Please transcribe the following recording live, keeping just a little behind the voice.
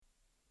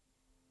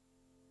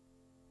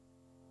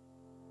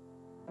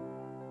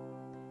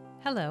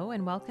Hello,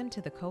 and welcome to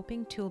the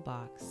Coping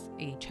Toolbox,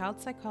 a child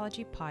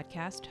psychology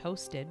podcast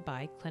hosted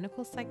by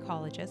clinical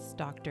psychologists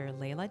Dr.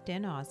 Layla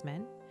Din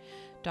Osman,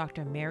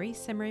 Dr. Mary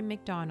Simmering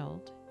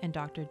McDonald, and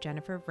Dr.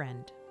 Jennifer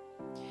Vrend.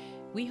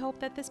 We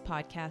hope that this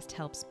podcast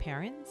helps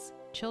parents,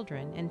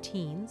 children, and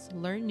teens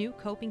learn new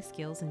coping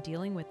skills in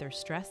dealing with their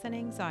stress and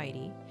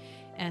anxiety,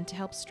 and to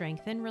help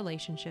strengthen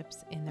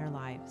relationships in their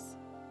lives.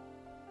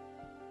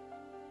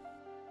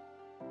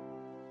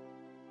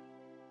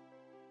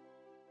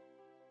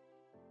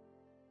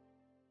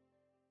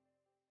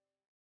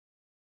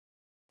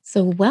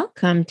 So,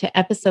 welcome to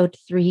episode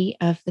 3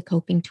 of the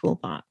Coping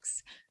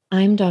Toolbox.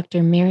 I'm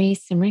Dr. Mary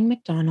Simmering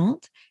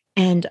McDonald,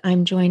 and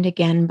I'm joined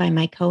again by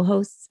my co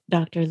hosts,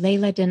 Dr.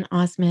 Layla Din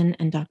Osman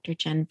and Dr.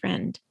 Jen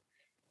Vrend.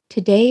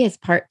 Today is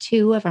part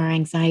 2 of our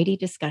anxiety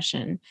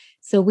discussion.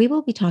 So, we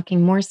will be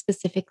talking more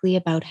specifically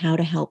about how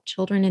to help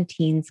children and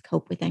teens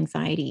cope with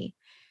anxiety.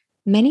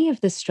 Many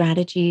of the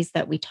strategies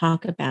that we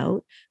talk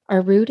about are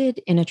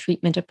rooted in a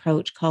treatment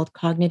approach called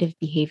cognitive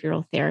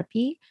behavioral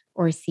therapy,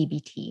 or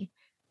CBT.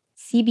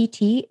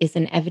 CBT is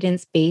an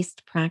evidence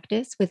based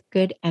practice with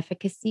good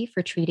efficacy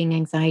for treating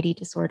anxiety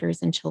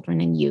disorders in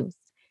children and youth.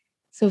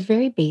 So,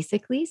 very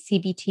basically,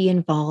 CBT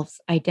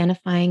involves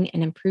identifying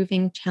and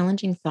improving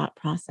challenging thought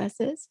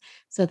processes.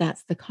 So,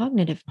 that's the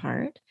cognitive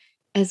part,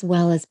 as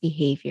well as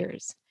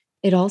behaviors.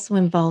 It also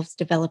involves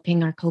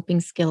developing our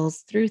coping skills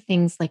through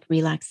things like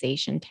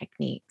relaxation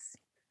techniques.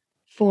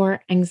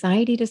 For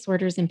anxiety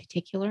disorders in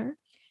particular,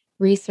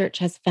 research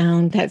has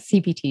found that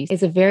CBT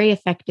is a very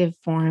effective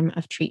form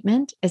of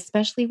treatment,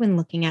 especially when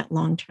looking at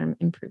long term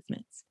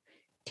improvements.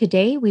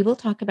 Today, we will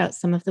talk about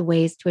some of the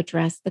ways to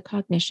address the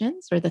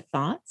cognitions or the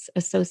thoughts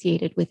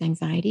associated with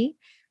anxiety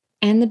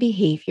and the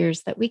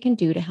behaviors that we can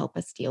do to help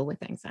us deal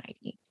with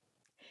anxiety.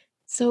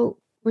 So,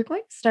 we're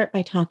going to start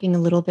by talking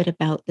a little bit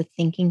about the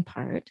thinking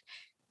part.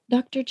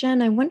 Dr.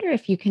 Jen, I wonder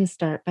if you can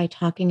start by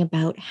talking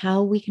about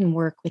how we can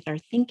work with our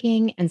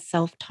thinking and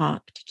self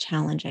talk to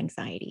challenge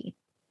anxiety.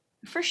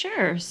 For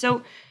sure.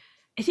 So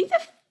I think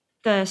that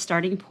the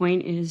starting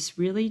point is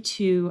really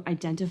to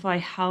identify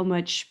how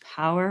much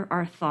power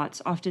our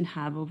thoughts often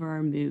have over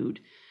our mood.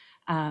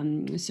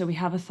 So we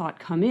have a thought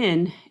come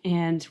in,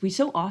 and we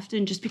so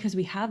often, just because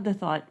we have the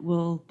thought,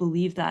 will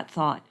believe that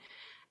thought.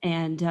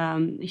 And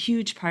a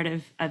huge part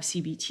of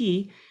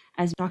CBT,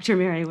 as Dr.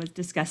 Mary was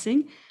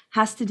discussing,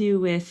 has to do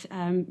with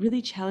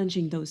really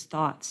challenging those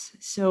thoughts.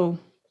 So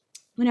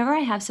whenever I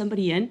have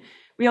somebody in,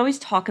 we always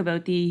talk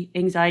about the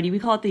anxiety. We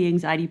call it the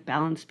anxiety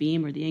balance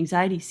beam or the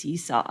anxiety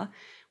seesaw,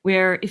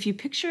 where if you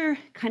picture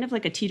kind of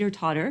like a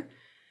teeter-totter,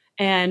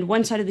 and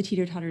one side of the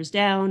teeter-totter is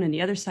down and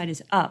the other side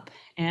is up.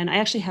 And I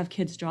actually have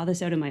kids draw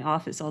this out in my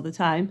office all the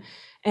time.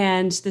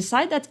 And the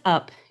side that's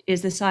up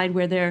is the side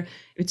where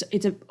it's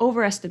an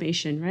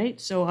overestimation, right?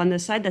 So on the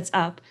side that's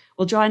up,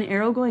 we'll draw an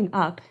arrow going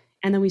up,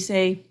 and then we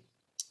say,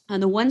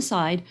 on the one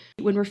side,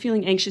 when we're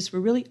feeling anxious, we're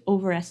really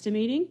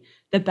overestimating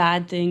the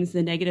bad things,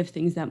 the negative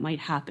things that might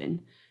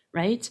happen,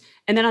 right?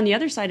 And then on the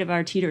other side of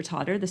our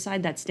teeter-totter, the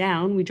side that's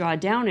down, we draw a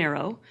down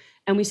arrow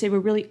and we say we're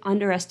really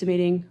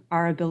underestimating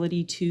our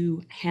ability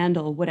to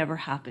handle whatever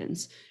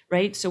happens,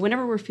 right? So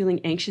whenever we're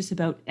feeling anxious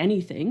about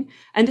anything,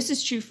 and this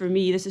is true for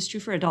me, this is true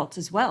for adults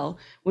as well,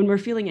 when we're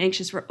feeling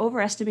anxious, we're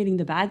overestimating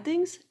the bad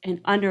things and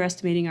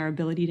underestimating our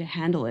ability to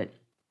handle it.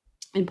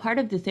 And part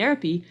of the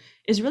therapy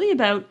is really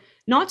about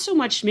not so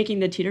much making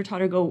the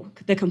teeter-totter go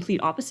the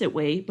complete opposite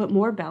way, but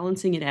more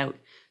balancing it out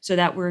so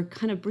that we're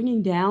kind of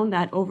bringing down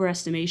that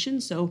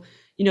overestimation. So,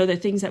 the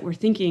things that we're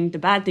thinking, the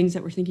bad things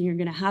that we're thinking are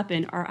going to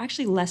happen are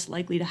actually less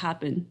likely to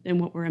happen than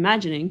what we're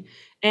imagining.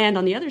 And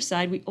on the other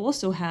side, we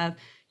also have,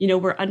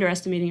 we're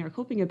underestimating our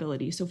coping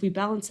ability. So if we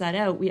balance that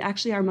out, we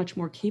actually are much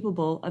more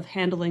capable of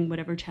handling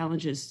whatever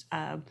challenges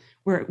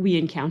we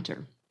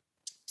encounter.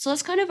 So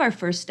that's kind of our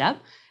first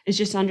step, is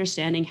just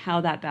understanding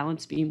how that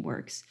balance beam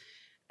works.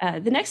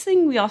 The next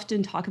thing we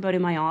often talk about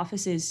in my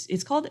office is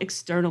it's called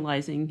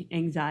externalizing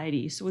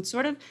anxiety. So it's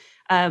sort of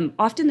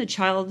often the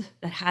child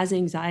that has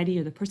anxiety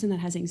or the person that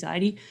has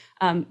anxiety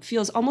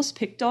feels almost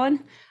picked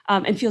on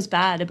and feels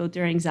bad about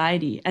their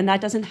anxiety. And that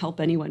doesn't help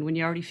anyone when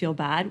you already feel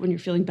bad, when you're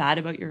feeling bad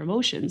about your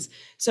emotions.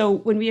 So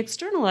when we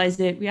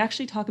externalize it, we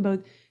actually talk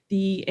about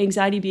the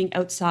anxiety being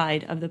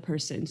outside of the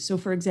person. So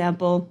for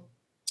example,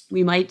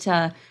 we might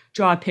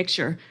draw a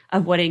picture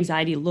of what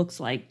anxiety looks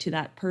like to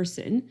that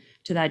person,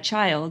 to that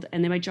child,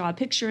 and they might draw a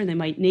picture and they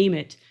might name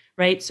it,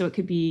 right? So it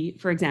could be,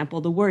 for example,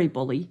 the worry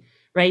bully,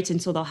 right?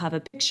 And so they'll have a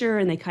picture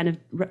and they kind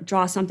of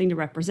draw something to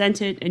represent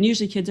it. And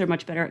usually kids are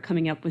much better at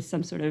coming up with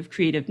some sort of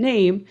creative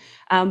name.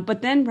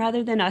 But then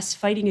rather than us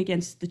fighting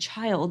against the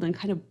child and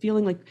kind of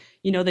feeling like,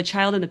 the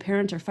child and the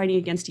parent are fighting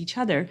against each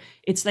other,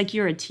 it's like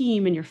you're a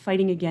team and you're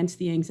fighting against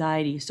the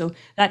anxiety. So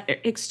that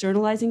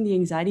externalizing the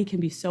anxiety can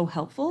be so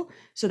helpful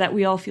so that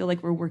we all feel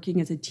like we're working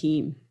as a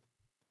team.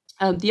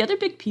 The other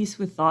big piece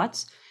with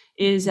thoughts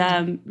is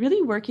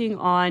really working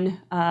on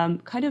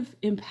kind of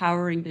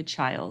empowering the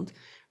child,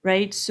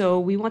 right? So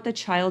we want the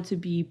child to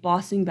be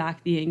bossing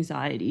back the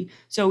anxiety.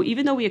 So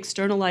even though we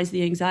externalize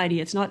the anxiety,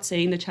 it's not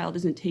saying the child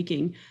isn't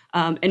taking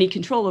any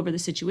control over the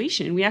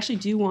situation. We actually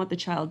do want the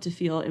child to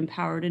feel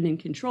empowered and in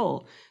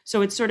control.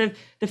 So it's sort of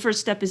the first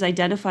step is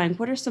identifying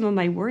what are some of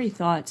my worry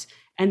thoughts,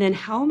 and then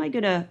how am I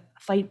going to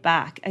fight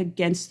back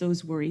against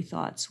those worry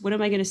thoughts? What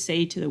am I going to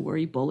say to the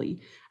worry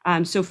bully?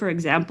 So for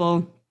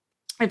example,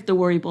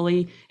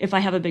 if I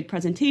have a big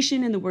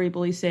presentation and the worry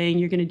bully saying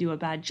you're going to do a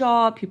bad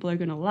job, people are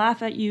going to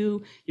laugh at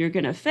you, you're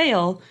going to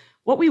fail,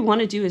 what we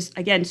want to do is,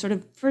 again, sort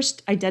of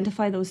first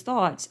identify those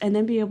thoughts and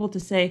then be able to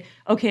say,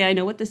 okay, I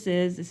know what this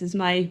is. This is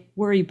my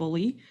worry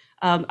bully.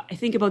 I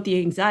think about the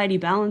anxiety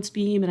balance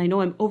beam, and I know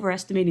I'm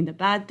overestimating the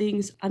bad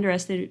things,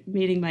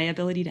 underestimating my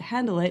ability to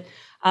handle it.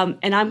 And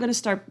I'm going to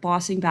start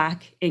bossing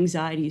back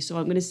anxiety. So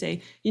I'm going to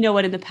say, you know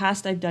what, in the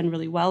past, I've done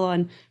really well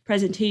on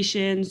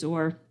presentations,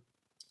 or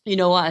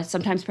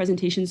sometimes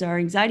presentations are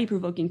anxiety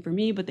provoking for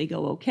me, but they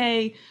go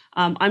okay.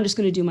 I'm just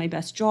going to do my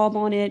best job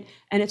on it.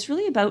 And it's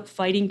really about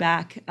fighting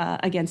back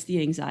against the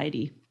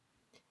anxiety.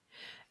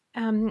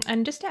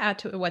 And just to add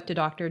to what the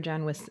Dr.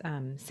 Jen was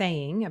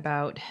saying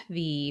about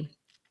the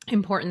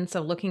importance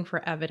of looking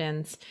for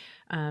evidence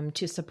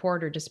to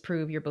support or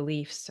disprove your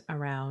beliefs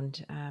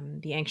around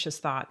the anxious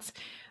thoughts.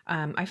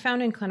 I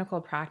found in clinical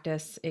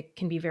practice, it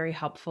can be very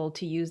helpful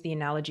to use the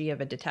analogy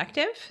of a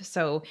detective.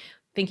 So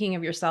thinking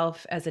of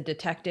yourself as a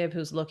detective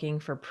who's looking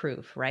for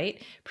proof,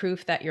 right?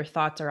 Proof that your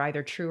thoughts are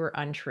either true or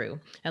untrue,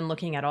 and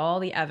looking at all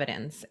the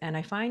evidence. And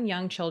I find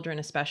young children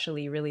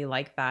especially really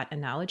like that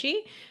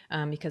analogy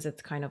because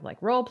it's kind of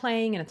like role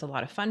playing and it's a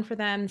lot of fun for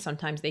them.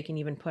 Sometimes they can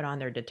even put on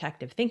their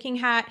detective thinking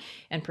hat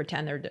and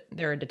pretend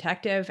they're a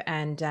detective.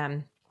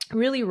 And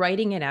really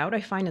writing it out, I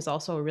find, is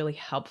also a really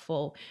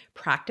helpful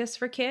practice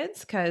for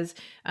kids because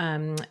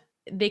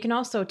they can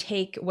also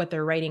take what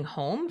they're writing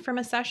home from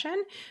a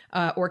session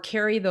or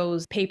carry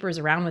those papers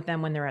around with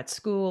them when they're at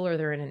school or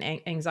they're in an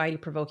anxiety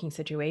provoking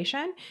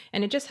situation.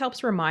 And it just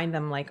helps remind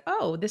them like,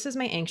 oh, this is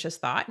my anxious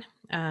thought.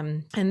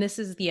 And this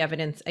is the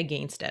evidence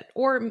against it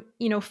or,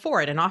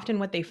 for it. And often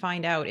what they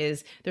find out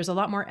is there's a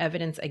lot more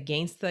evidence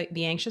against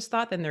the anxious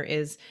thought than there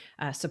is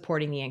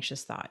supporting the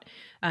anxious thought.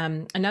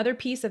 Another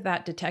piece of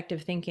that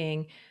detective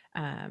thinking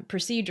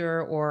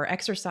procedure or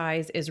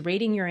exercise is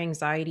rating your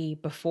anxiety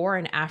before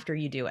and after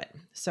you do it.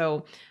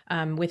 So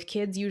with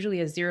kids,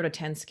 usually a 0 to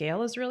 10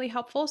 scale is really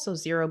helpful. So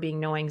 0 being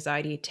no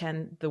anxiety,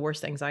 10 the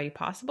worst anxiety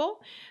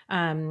possible.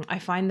 I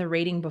find the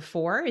rating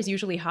before is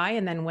usually high.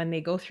 And then when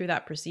they go through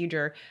that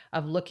procedure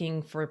of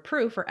looking for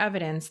proof or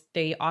evidence,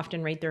 they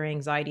often rate their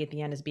anxiety at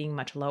the end as being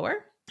much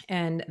lower.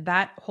 And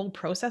that whole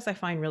process I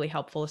find really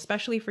helpful,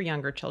 especially for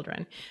younger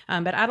children.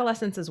 But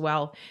adolescents as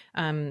well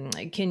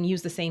can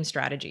use the same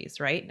strategies,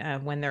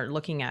 right? When they're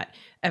looking at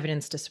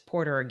evidence to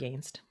support or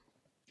against.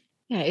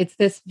 Yeah, it's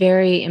this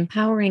very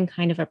empowering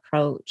kind of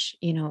approach.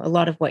 A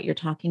lot of what you're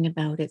talking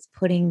about is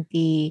putting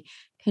the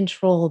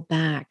control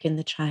back in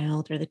the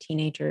child or the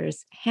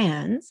teenager's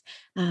hands,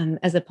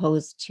 as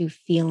opposed to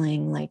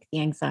feeling like the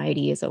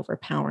anxiety is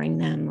overpowering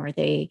them or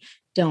they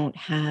don't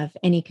have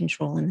any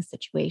control in the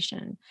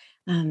situation.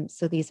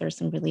 So these are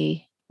some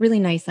really, really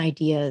nice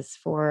ideas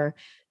for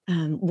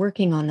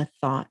working on the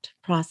thought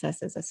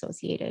processes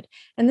associated.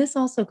 And this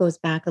also goes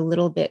back a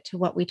little bit to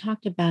what we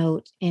talked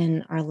about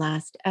in our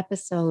last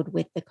episode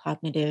with the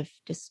cognitive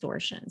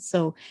distortions.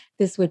 So,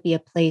 this would be a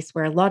place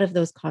where a lot of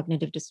those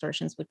cognitive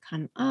distortions would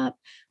come up,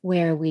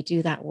 where we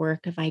do that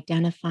work of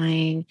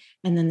identifying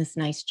and then this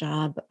nice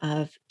job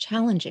of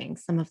challenging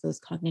some of those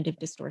cognitive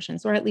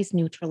distortions, or at least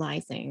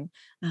neutralizing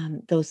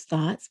those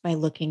thoughts by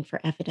looking for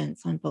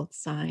evidence on both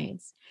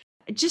sides.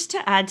 Just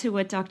to add to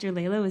what Dr.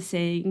 Layla was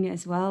saying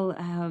as well,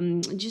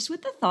 just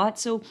with the thought.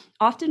 So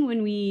often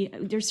when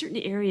there's certain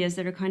areas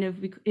that are kind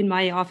of, in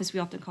my office, we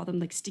often call them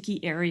like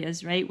sticky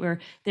areas, right? Where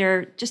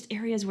they're just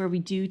areas where we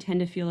do tend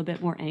to feel a bit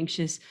more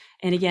anxious.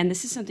 And again,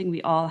 this is something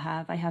we all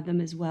have. I have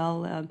them as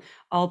well.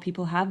 All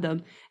people have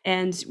them.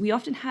 And we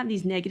often have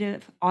these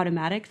negative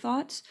automatic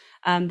thoughts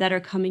that are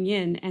coming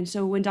in. And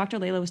so when Dr.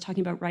 Layla was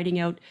talking about writing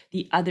out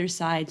the other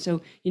side,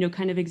 so,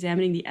 kind of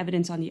examining the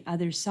evidence on the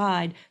other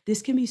side,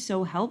 this can be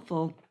so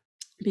helpful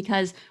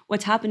because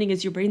what's happening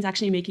is your brain's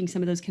actually making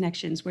some of those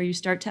connections where you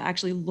start to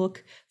actually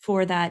look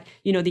for that,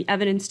 the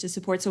evidence to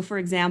support. So for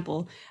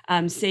example,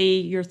 say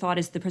your thought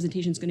is the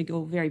presentation is going to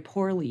go very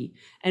poorly.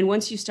 And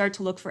once you start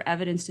to look for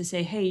evidence to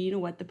say, hey, you know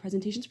what, the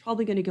presentation's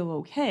probably going to go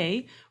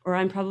okay, or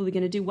I'm probably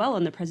going to do well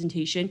on the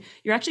presentation,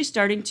 you're actually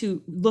starting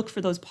to look for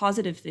those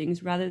positive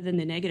things rather than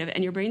the negative.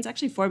 And your brain's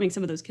actually forming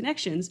some of those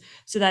connections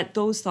so that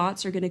those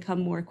thoughts are going to come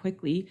more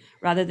quickly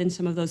rather than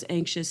some of those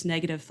anxious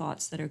negative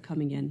thoughts that are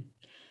coming in.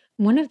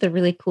 One of the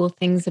really cool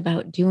things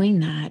about doing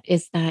that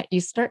is that you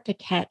start to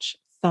catch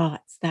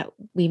thoughts that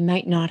we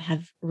might not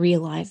have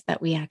realized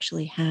that we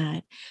actually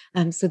had.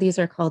 So these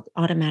are called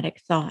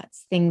automatic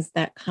thoughts, things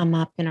that come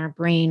up in our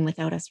brain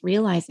without us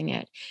realizing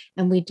it.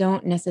 And we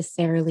don't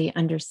necessarily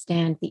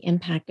understand the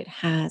impact it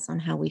has on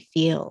how we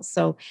feel.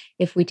 So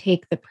if we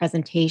take the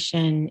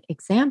presentation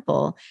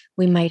example,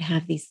 we might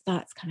have these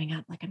thoughts coming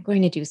up like, I'm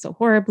going to do so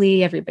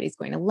horribly. Everybody's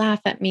going to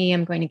laugh at me.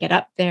 I'm going to get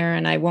up there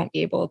and I won't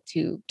be able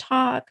to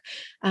talk.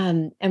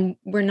 And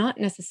we're not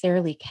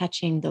necessarily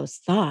catching those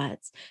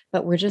thoughts,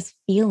 but we're just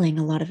feeling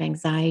a lot of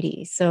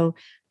anxiety. So,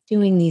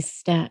 doing these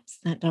steps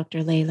that Dr.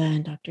 Layla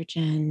and Dr.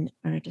 Jen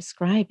are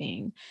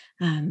describing,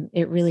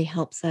 it really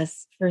helps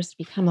us first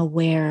become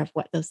aware of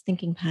what those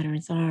thinking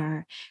patterns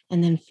are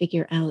and then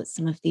figure out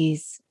some of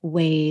these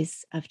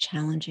ways of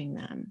challenging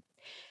them.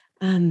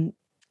 Um,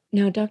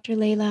 Now, Dr.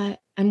 Layla,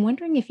 I'm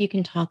wondering if you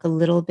can talk a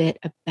little bit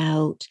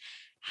about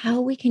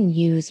how we can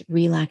use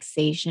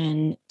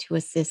relaxation to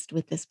assist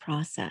with this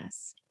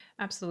process.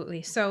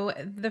 Absolutely. So,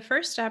 the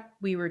first step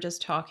we were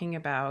just talking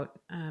about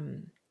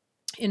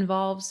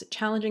involves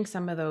challenging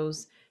some of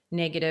those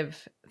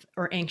negative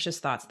or anxious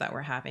thoughts that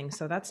we're having.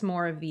 So, that's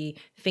more of the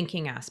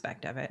thinking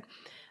aspect of it.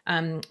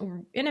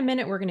 In a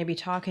minute, we're going to be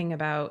talking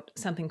about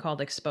something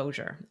called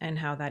exposure and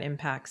how that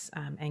impacts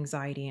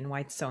anxiety and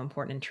why it's so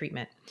important in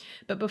treatment.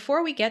 But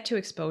before we get to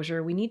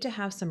exposure, we need to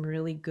have some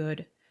really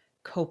good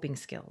coping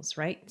skills,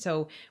 right?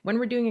 So when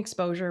we're doing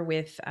exposure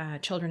with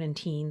children and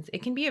teens,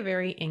 it can be a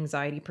very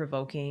anxiety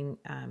provoking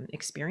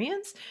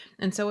experience.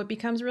 And so it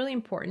becomes really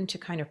important to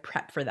kind of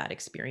prep for that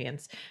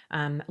experience,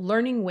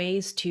 learning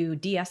ways to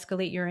de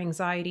escalate your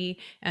anxiety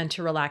and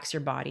to relax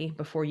your body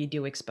before you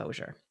do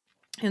exposure.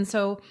 And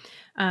so,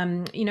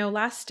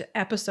 last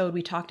episode,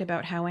 we talked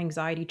about how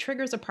anxiety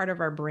triggers a part of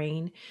our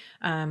brain,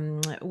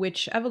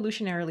 which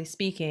evolutionarily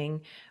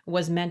speaking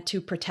was meant to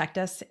protect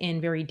us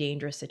in very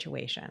dangerous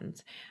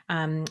situations.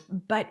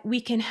 But we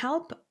can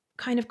help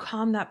kind of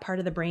calm that part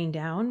of the brain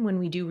down when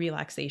we do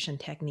relaxation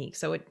techniques.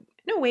 So it,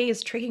 in a way,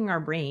 is tricking our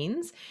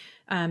brains.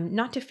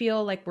 Not to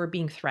feel like we're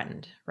being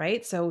threatened,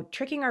 right? So,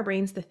 tricking our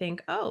brains to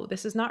think, oh,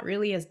 this is not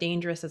really as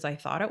dangerous as I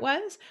thought it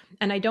was,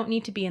 and I don't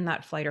need to be in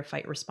that flight or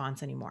fight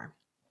response anymore.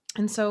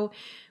 And so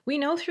we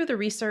know through the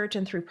research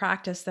and through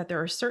practice that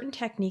there are certain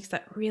techniques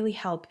that really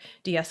help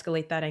de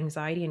escalate that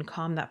anxiety and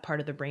calm that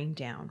part of the brain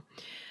down.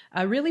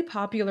 A really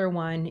popular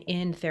one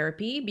in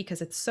therapy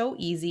because it's so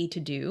easy to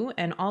do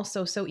and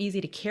also so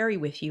easy to carry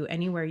with you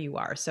anywhere you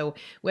are. So,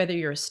 whether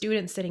you're a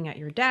student sitting at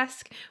your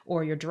desk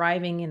or you're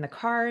driving in the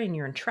car and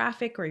you're in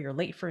traffic or you're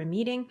late for a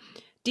meeting,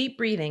 deep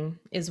breathing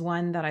is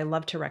one that I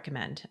love to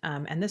recommend.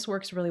 And this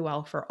works really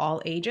well for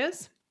all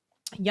ages,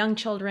 young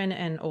children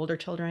and older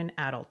children,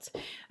 adults.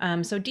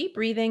 So deep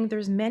breathing,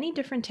 there's many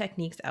different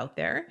techniques out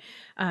there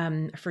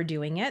for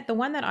doing it. The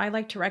one that I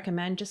like to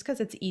recommend, just because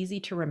it's easy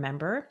to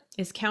remember,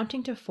 is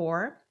counting to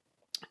four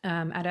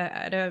at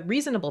a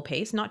reasonable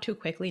pace, not too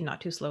quickly, not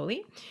too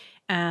slowly.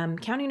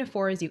 Counting to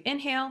four as you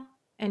inhale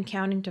and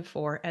counting to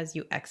four as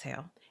you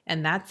exhale.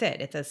 And that's it.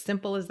 It's as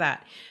simple as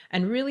that.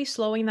 And really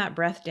slowing that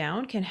breath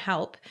down can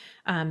help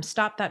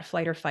stop that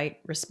flight or fight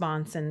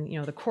response. And,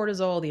 the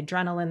cortisol, the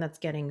adrenaline that's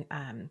getting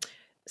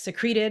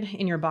secreted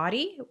in your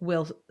body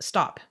will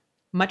stop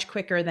much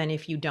quicker than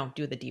if you don't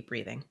do the deep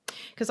breathing.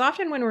 Because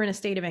often when we're in a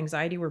state of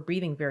anxiety, we're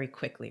breathing very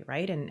quickly,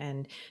 right?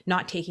 And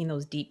not taking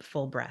those deep,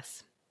 full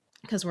breaths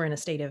because we're in a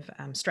state of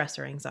stress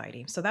or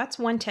anxiety. So that's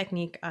one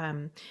technique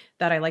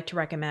that I like to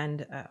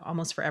recommend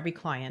almost for every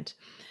client.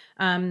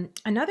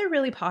 Another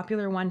really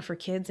popular one for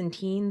kids and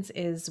teens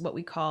is what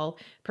we call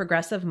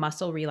progressive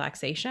muscle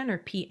relaxation, or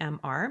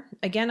PMR.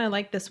 Again, I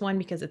like this one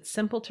because it's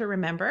simple to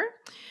remember.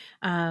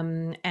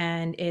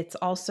 And it's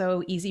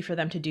also easy for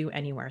them to do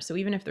anywhere. So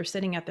even if they're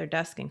sitting at their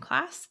desk in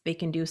class, they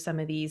can do some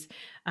of these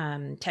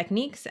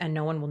techniques and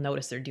no one will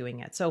notice they're doing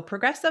it. So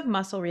progressive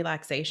muscle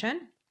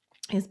relaxation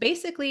is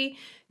basically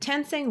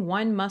tensing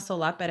one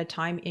muscle up at a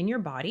time in your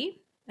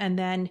body and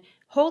then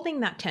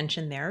holding that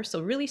tension there.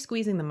 So really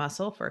squeezing the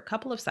muscle for a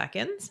couple of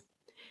seconds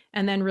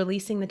and then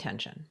releasing the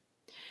tension.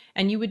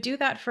 And you would do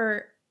that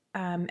for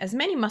as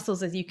many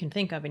muscles as you can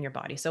think of in your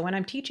body. So when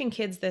I'm teaching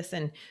kids this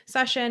in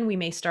session, we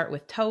may start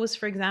with toes,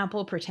 for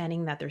example,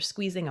 pretending that they're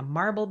squeezing a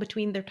marble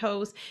between their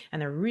toes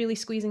and they're really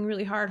squeezing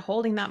really hard,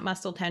 holding that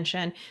muscle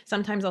tension.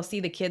 Sometimes I'll see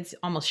the kids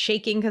almost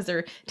shaking because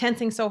they're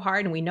tensing so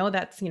hard, and we know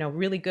that's,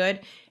 really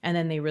good. And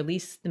then they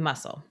release the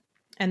muscle.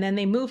 And then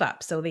they move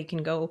up, so they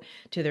can go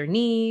to their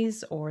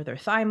knees or their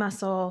thigh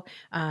muscle.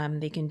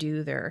 They can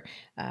do their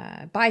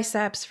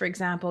biceps, for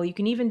example. You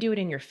can even do it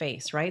in your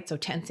face, right? So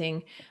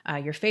tensing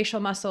your facial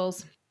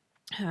muscles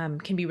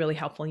can be really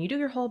helpful. And you do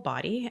your whole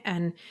body.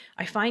 And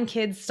I find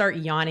kids start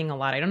yawning a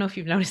lot. I don't know if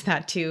you've noticed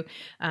that too,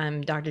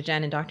 Dr.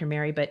 Jen and Dr.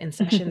 Mary, but in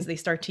sessions, they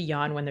start to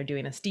yawn when they're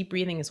doing this deep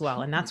breathing as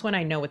well. And that's when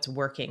I know it's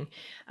working.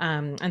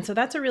 And so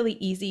that's a really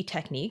easy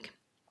technique.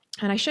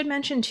 And I should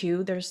mention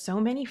too, there's so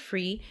many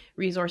free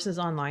resources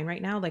online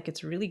right now. Like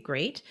it's really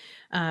great,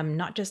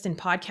 not just in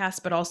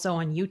podcasts, but also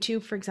on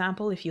YouTube, for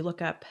example. If you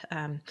look up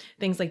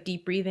things like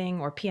deep breathing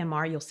or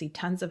PMR, you'll see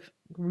tons of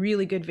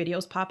really good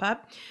videos pop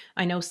up.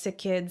 I know Sick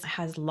Kids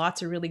has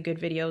lots of really good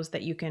videos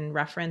that you can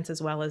reference,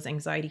 as well as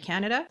Anxiety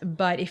Canada.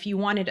 But if you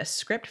wanted a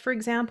script, for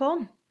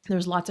example,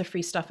 there's lots of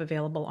free stuff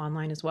available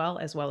online as well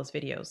as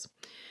videos.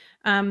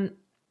 Um,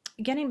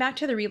 Getting back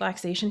to the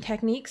relaxation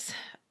techniques,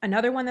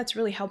 another one that's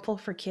really helpful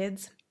for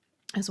kids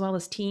as well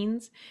as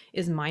teens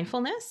is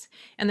mindfulness.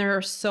 And there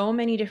are so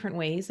many different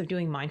ways of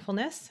doing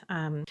mindfulness.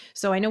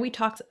 So I know we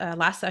talked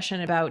last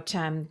session about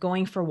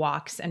going for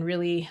walks and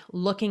really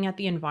looking at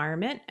the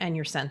environment and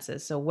your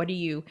senses. So what are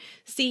you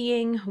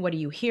seeing? What are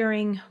you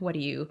hearing? What are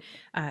you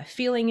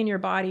feeling in your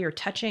body or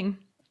touching?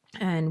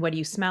 And what are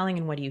you smelling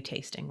and what are you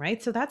tasting,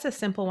 right? So that's a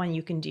simple one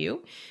you can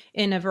do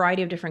in a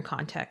variety of different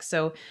contexts.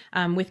 So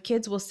with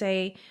kids, we'll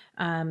say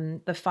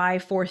the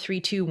 5, 4,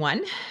 3, 2,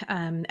 1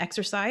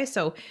 exercise.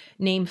 So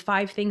name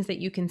 5 things that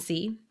you can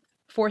see,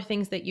 4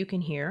 things that you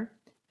can hear,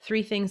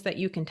 3 things that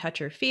you can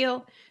touch or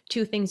feel,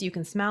 2 things you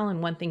can smell,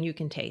 and 1 thing you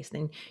can taste.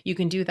 And you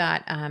can do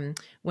that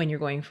when you're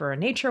going for a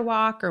nature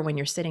walk or when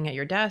you're sitting at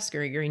your desk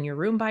or you're in your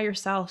room by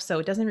yourself. So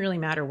it doesn't really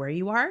matter where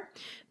you are.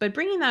 But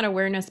bringing that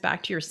awareness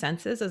back to your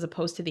senses as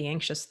opposed to the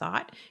anxious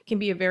thought can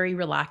be a very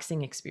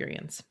relaxing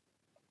experience.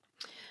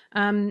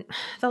 The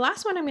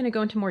last one I'm going to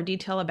go into more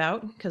detail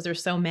about, because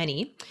there's so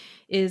many,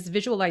 is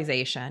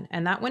visualization.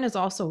 And that one is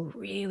also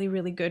really,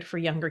 really good for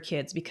younger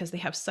kids because they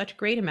have such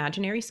great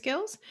imaginary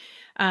skills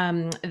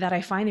that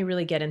I find they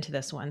really get into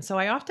this one. So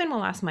I often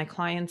will ask my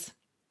clients,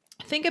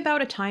 think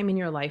about a time in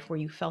your life where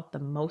you felt the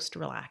most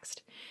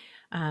relaxed.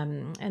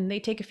 And they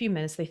take a few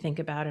minutes, they think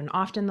about it, and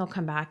often they'll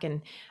come back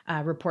and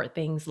report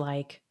things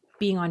like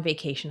being on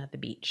vacation at the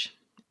beach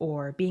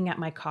or being at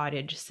my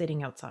cottage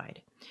sitting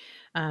outside.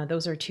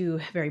 Those are 2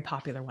 very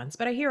popular ones,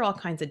 but I hear all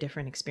kinds of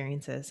different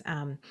experiences.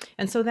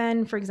 And so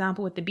then, for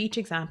example, with the beach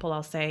example,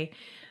 I'll say,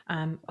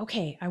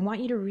 okay, I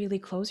want you to really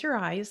close your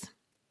eyes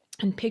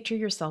and picture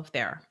yourself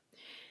there.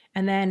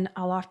 And then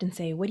I'll often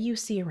say, what do you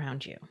see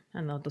around you?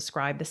 And they'll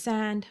describe the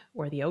sand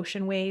or the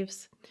ocean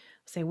waves. I'll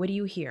say, what do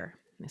you hear?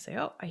 And I say,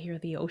 oh, I hear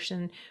the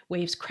ocean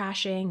waves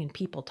crashing and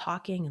people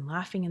talking and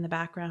laughing in the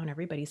background.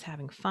 Everybody's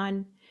having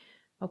fun.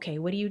 Okay,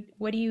 what do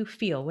you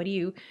feel? What do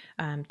you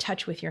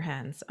touch with your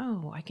hands?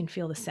 Oh, I can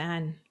feel the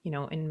sand,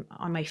 on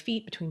my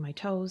feet between my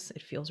toes.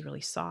 It feels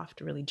really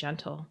soft, really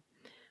gentle.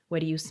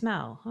 What do you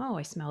smell? Oh,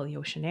 I smell the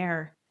ocean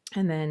air.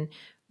 And then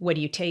what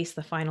do you taste?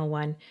 The final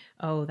one,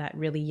 oh, that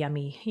really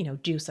yummy,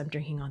 juice I'm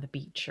drinking on the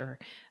beach or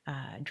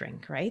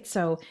drink, right?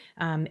 So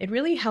it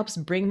really helps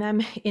bring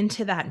them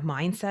into that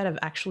mindset of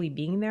actually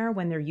being there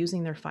when they're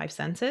using their 5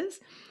 senses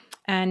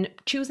and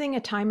choosing a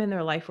time in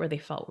their life where they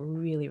felt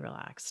really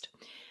relaxed.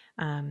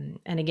 And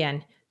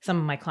again, some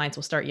of my clients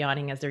will start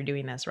yawning as they're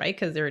doing this, right?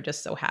 Because they're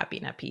just so happy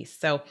and at peace.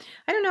 So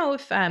I don't know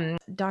if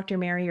Dr.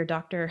 Mary or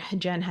Dr.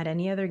 Jen had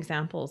any other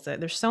examples.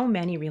 There's so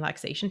many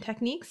relaxation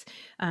techniques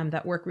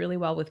that work really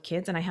well with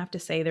kids. And I have to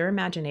say their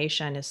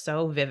imagination is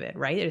so vivid,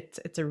 right?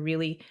 It's a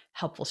really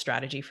helpful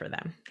strategy for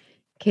them.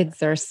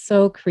 Kids are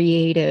so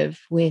creative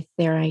with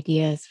their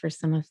ideas for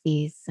some of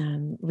these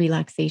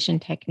relaxation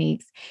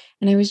techniques.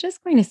 And I was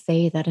just going to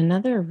say that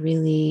another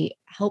really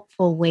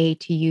helpful way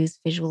to use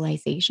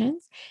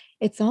visualizations,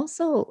 it's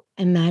also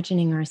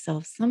imagining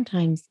ourselves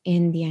sometimes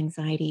in the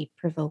anxiety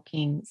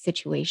provoking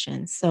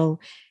situation. So,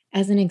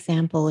 as an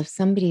example, if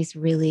somebody's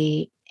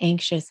really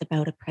anxious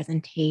about a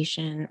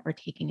presentation or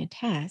taking a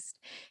test,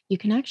 you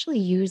can actually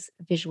use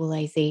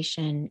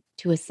visualization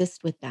to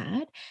assist with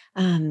that.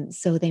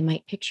 So they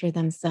might picture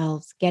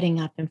themselves getting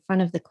up in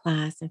front of the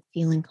class and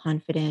feeling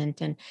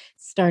confident and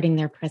starting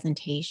their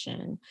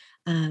presentation.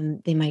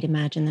 They might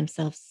imagine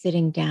themselves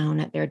sitting down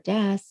at their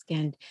desk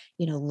and,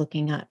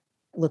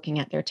 looking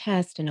at their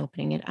test and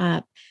opening it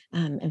up,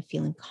 and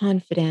feeling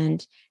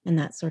confident and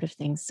that sort of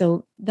thing.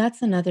 So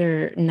that's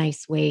another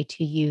nice way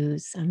to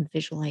use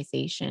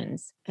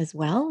visualizations as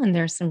well. And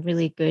there's some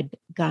really good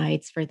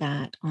guides for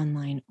that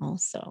online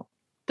also.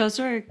 Those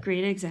are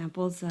great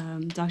examples,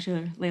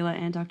 Dr. Layla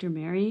and Dr.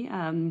 Mary.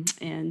 And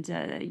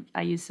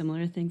I use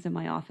similar things in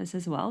my office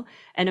as well.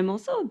 And I'm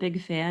also a big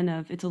fan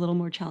of, it's a little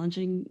more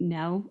challenging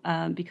now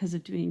because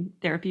of doing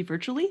therapy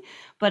virtually,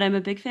 but I'm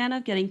a big fan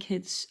of getting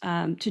kids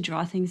to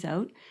draw things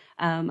out.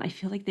 I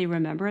feel like they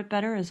remember it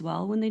better as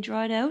well when they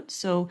draw it out.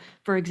 So,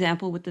 for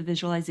example, with the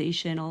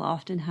visualization, I'll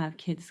often have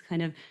kids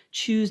kind of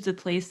choose the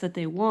place that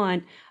they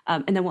want,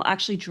 and then we'll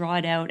actually draw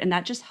it out. And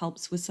that just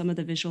helps with some of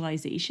the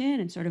visualization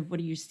and sort of what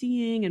are you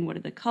seeing and what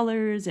are the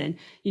colors. And,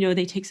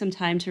 they take some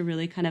time to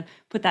really kind of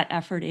put that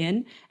effort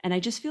in. And I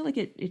just feel like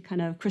it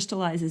kind of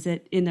crystallizes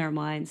it in their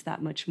minds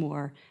that much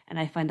more. And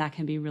I find that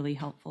can be really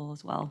helpful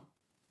as well.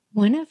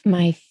 One of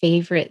my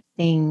favorite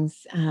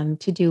things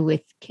to do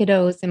with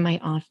kiddos in my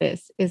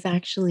office is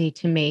actually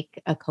to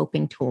make a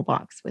coping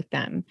toolbox with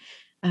them.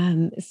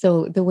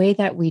 So, the way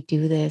that we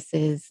do this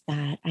is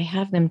that I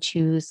have them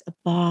choose a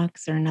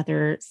box or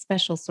another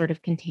special sort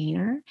of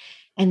container.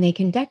 and they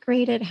can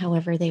decorate it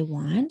however they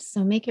want.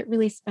 So make it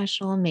really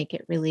special, make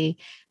it really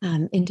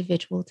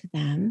individual to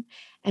them.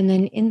 And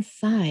then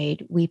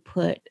inside, we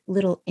put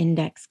little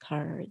index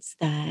cards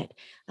that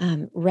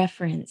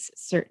reference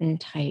certain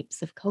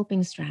types of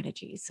coping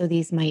strategies. So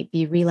these might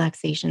be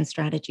relaxation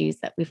strategies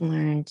that we've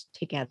learned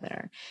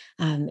together.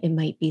 It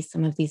might be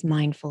some of these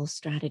mindful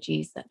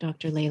strategies that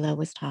Dr. Layla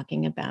was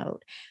talking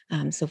about.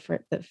 So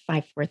for the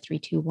 5, 4, 3,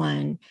 2,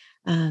 1,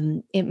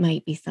 it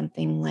might be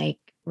something like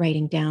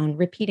writing down,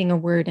 repeating a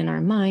word in our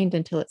mind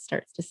until it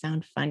starts to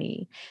sound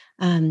funny.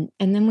 And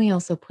then we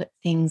also put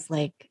things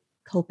like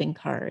coping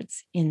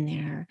cards in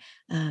there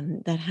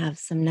that have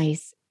some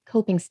nice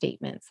coping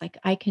statements like,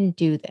 I can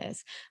do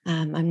this.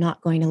 I'm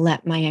not going to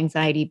let my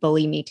anxiety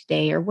bully me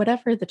today, or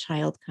whatever the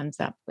child comes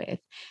up with.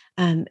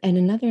 And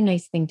another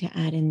nice thing to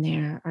add in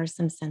there are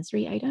some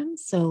sensory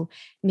items. So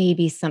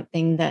maybe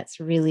something that's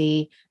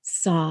really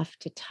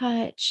soft to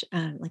touch,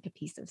 like a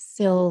piece of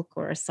silk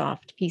or a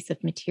soft piece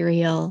of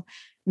material.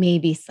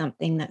 Maybe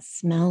something that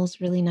smells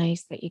really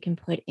nice that you can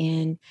put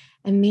in,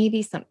 and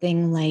maybe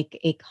something like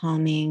a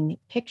calming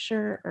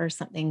picture or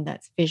something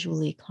that's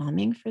visually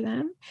calming for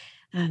them.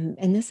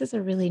 And this is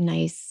a really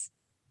nice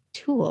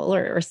tool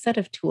or set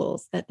of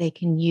tools that they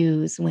can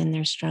use when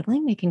they're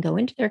struggling. They can go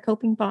into their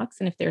coping box,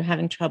 and if they're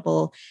having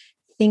trouble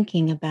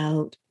thinking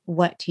about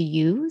what to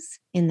use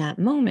in that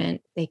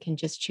moment, they can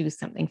just choose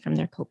something from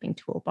their coping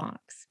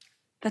toolbox.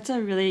 That's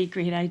a really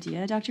great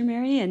idea, Dr.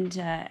 Mary. And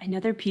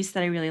another piece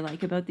that I really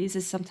like about these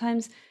is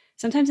sometimes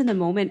in the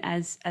moment,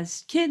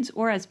 as kids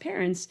or as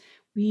parents,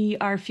 we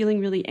are feeling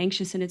really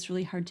anxious, and it's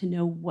really hard to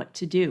know what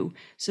to do.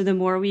 So the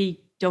more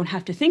we don't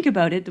have to think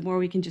about it, the more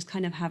we can just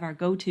kind of have our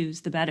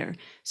go-tos, the better.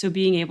 So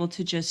being able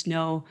to just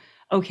know,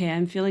 okay,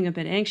 I'm feeling a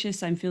bit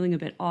anxious, I'm feeling a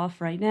bit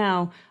off right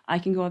now, I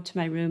can go up to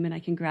my room and I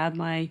can grab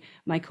my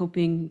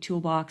coping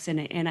toolbox, and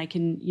I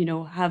can,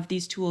 have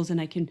these tools, and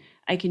I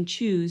can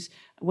choose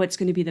what's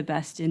going to be the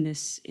best in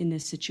this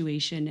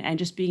situation. And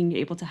just being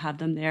able to have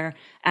them there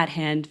at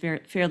hand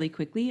fairly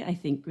quickly, I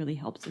think really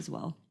helps as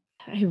well.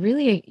 I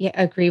really, yeah,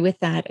 agree with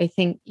that. I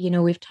think,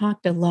 we've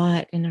talked a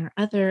lot in our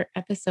other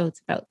episodes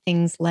about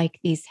things like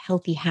these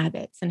healthy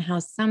habits and how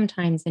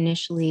sometimes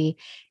initially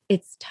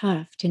it's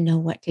tough to know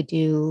what to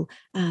do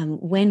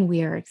when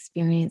we are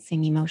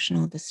experiencing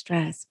emotional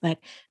distress. But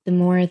the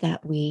more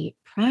that we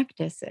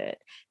practice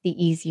it, the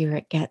easier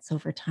it gets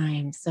over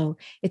time. So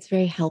it's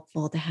very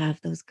helpful to have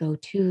those go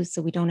tos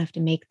so we don't have to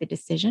make the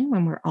decision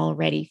when we're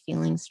already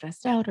feeling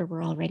stressed out or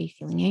we're already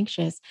feeling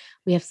anxious.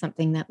 We have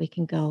something that we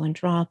can go and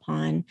draw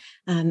upon,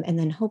 and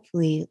then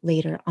hopefully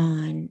later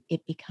on,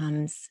 it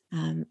becomes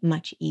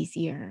much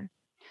easier.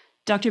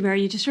 Dr.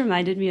 Mary, you just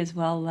reminded me as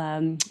well,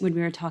 when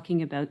we were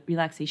talking about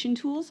relaxation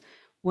tools.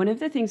 One of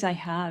the things I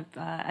have,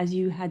 as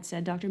you had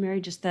said, Dr.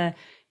 Mary, just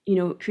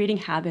creating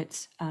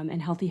habits,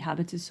 and healthy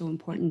habits is so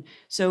important.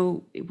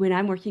 So when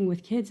I'm working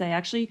with kids, I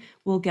actually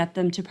will get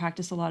them to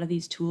practice a lot of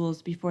these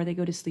tools before they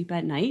go to sleep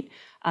at night,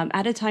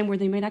 at a time where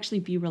they might actually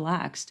be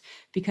relaxed.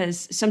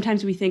 Because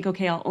sometimes we think,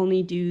 okay, I'll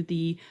only do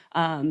the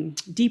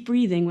deep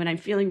breathing when I'm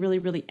feeling really,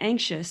 really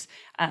anxious.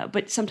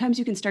 But sometimes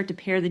you can start to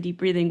pair the deep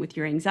breathing with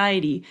your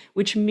anxiety,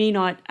 which may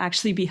not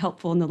actually be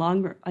helpful in the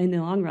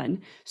long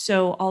run.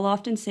 So I'll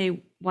often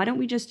say, why don't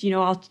we just,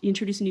 I'll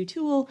introduce a new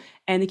tool,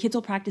 and the kids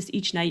will practice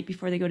each night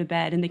before they go to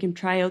bed, and they can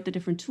try out the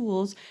different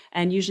tools,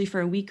 and usually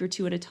for a week or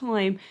two at a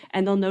time.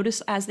 And they'll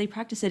notice as they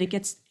practice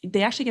it,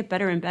 they actually get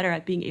better and better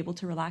at being able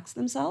to relax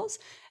themselves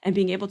and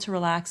being able to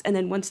relax. And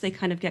then once they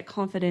kind of get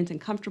confident and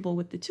comfortable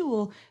with the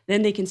tool,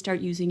 then they can start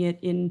using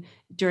it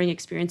during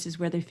experiences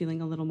where they're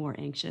feeling a little more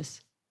anxious.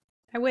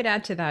 I would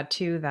add to that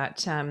too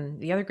that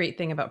the other great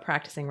thing about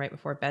practicing right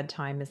before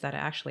bedtime is that it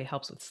actually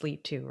helps with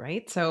sleep too,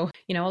 right? So,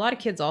 a lot of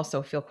kids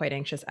also feel quite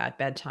anxious at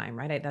bedtime,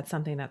 right? That's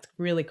something that's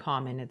really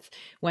common. It's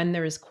when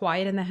there is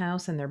quiet in the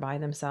house and they're by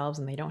themselves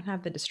and they don't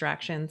have the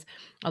distractions.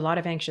 A lot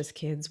of anxious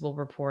kids will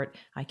report,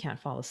 I can't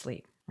fall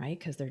asleep, right?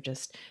 Because they're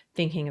just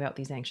thinking about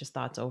these anxious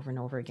thoughts over and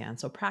over again.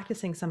 So,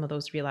 practicing some of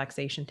those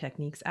relaxation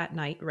techniques at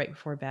night, right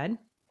before bed,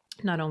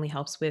 not only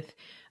helps with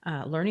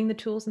learning the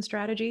tools and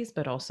strategies,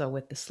 but also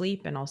with the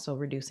sleep and also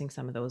reducing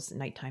some of those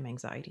nighttime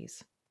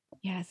anxieties.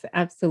 Yes,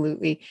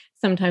 absolutely.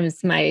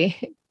 Sometimes my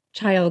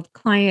child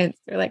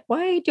clients, they're like,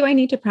 why do I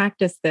need to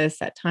practice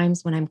this at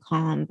times when I'm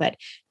calm? But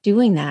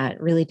doing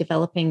that, really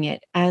developing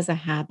it as a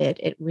habit,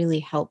 it really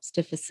helps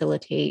to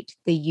facilitate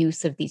the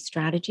use of these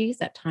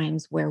strategies at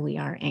times where we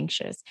are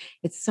anxious.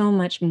 It's so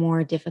much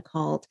more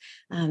difficult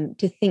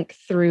to think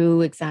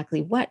through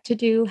exactly what to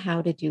do,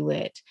 how to do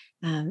it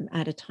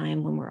at a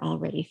time when we're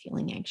already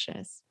feeling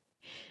anxious.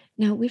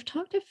 Now, we've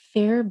talked a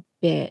fair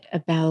bit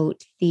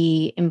about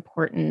the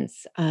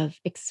importance of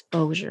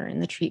exposure in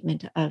the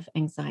treatment of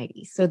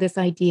anxiety. So, this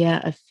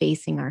idea of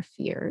facing our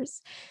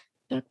fears.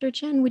 Dr.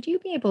 Jen, would you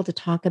be able to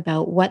talk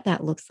about what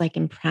that looks like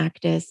in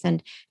practice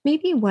and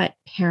maybe what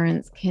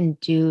parents can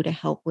do to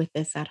help with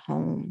this at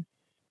home?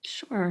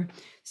 Sure.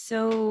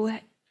 So,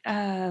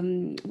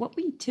 what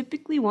we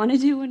typically want to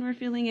do when we're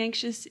feeling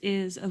anxious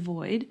is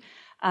avoid.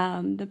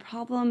 The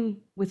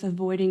problem with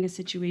avoiding a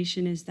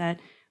situation is that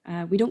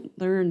we don't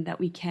learn that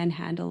we can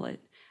handle it.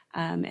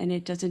 And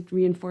it doesn't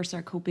reinforce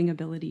our coping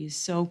abilities.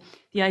 So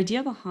the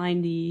idea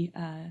behind the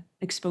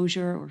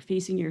exposure or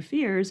facing your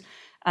fears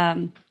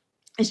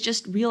is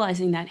just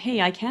realizing that,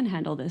 hey, I can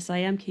handle this. I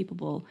am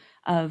capable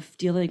of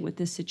dealing with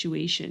this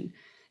situation.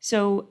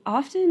 So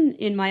often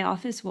in my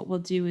office, what we'll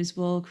do is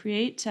we'll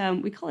create,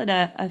 we call it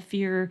a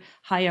fear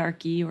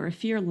hierarchy or a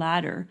fear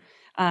ladder,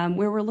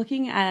 where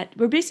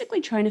we're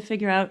basically trying to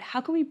figure out how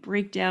can we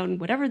break down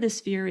whatever this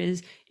fear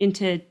is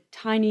into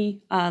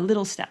tiny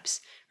little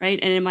steps, right?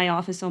 And in my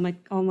office, all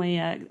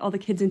the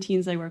kids and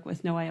teens I work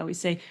with know I always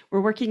say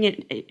we're working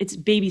it's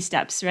baby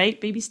steps,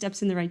 right? Baby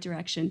steps in the right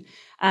direction.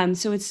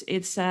 So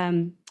it's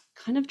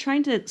kind of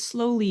trying to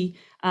slowly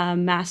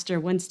master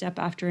one step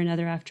after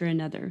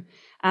another.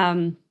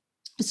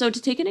 So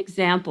to take an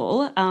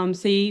example,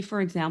 say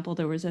for example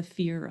there was a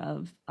fear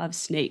of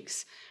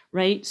snakes,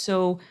 right?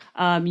 So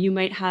you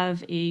might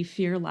have a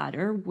fear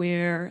ladder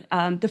where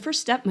the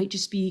first step might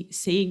just be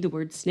saying the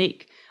word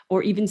snake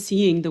or even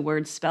seeing the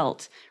word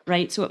spelt,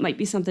 right? So it might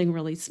be something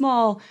really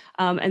small.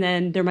 And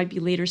then there might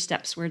be later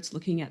steps where it's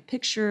looking at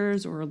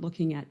pictures or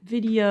looking at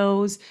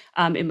videos.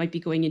 It might be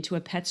going into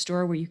a pet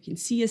store where you can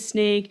see a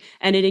snake,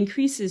 and it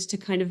increases to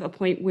kind of a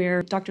point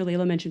where Dr.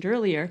 Layla mentioned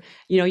earlier,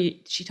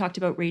 she talked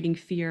about rating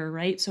fear,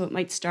 right? So it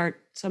might start,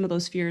 some of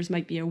those fears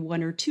might be a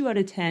 1 or 2 out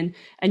of 10,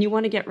 and you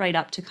want to get right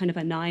up to kind of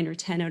a 9 or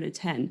 10 out of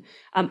 10.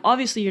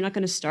 Obviously, you're not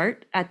going to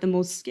start at the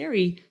most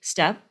scary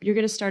step. You're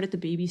going to start at the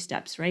baby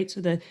steps, right?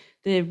 So the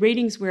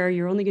ratings where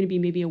you're only going to be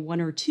maybe a 1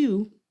 or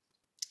 2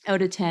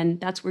 out of 10,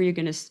 that's where you're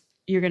going to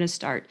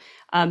start.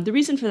 The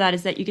reason for that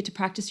is that you get to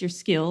practice your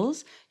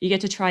skills, you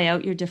get to try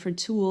out your different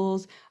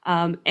tools,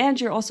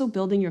 and you're also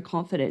building your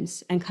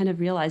confidence and kind of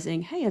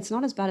realizing, hey, it's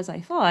not as bad as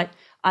I thought.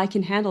 I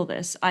can handle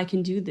this. I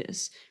can do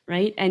this,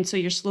 right? And so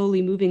you're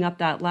slowly moving up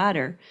that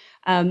ladder.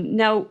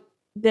 Now,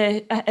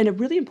 and a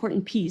really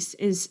important piece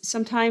is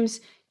sometimes,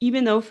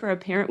 even though for a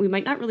parent, we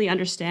might not really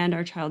understand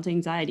our child's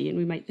anxiety and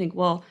we might think,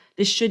 well,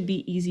 this should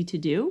be easy to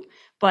do.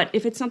 But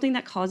if it's something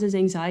that causes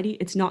anxiety,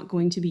 it's not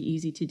going to be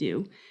easy to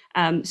do.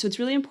 So it's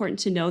really important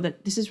to know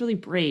that this is really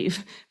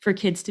brave for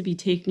kids to be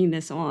taking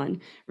this on,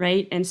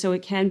 right? And so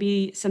it can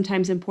be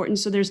sometimes important.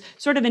 So there's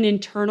sort of the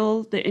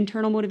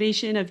internal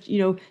motivation of,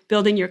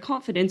 building your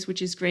confidence,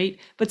 which is great.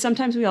 But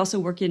sometimes we also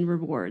work in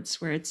rewards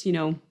where it's,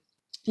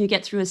 you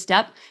get through a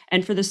step,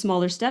 and for the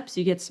smaller steps,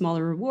 you get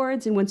smaller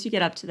rewards. And once you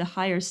get up to the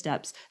higher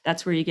steps,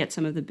 that's where you get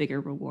some of the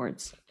bigger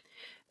rewards.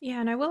 Yeah,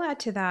 and I will add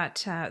to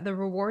that, the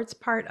rewards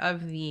part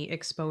of the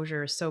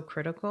exposure is so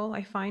critical,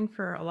 I find,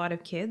 for a lot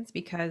of kids,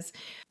 because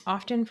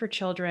often for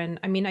children,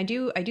 I mean, I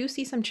do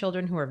see some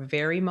children who are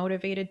very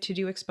motivated to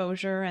do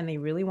exposure and they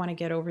really want to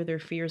get over their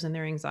fears and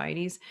their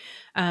anxieties.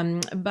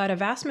 But a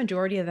vast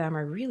majority of them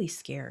are really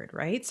scared,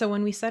 right? So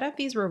when we set up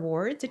these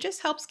rewards, it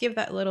just helps give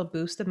that little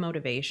boost of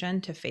motivation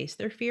to face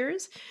their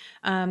fears.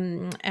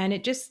 And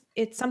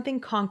it's something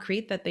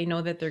concrete that they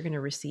know that they're going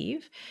to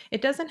receive.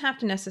 It doesn't have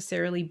to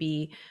necessarily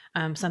be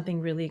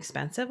something really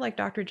expensive, like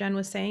Dr. Jen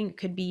was saying. It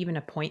could be even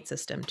a point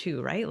system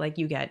too, right? Like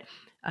you get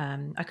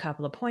a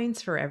couple of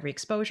points for every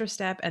exposure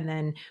step. And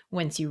then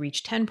once you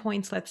reach 10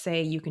 points, let's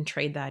say, you can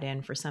trade that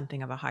in for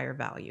something of a higher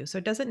value. So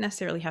it doesn't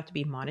necessarily have to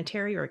be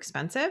monetary or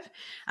expensive.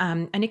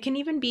 And it can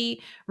even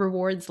be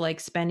rewards like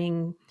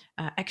spending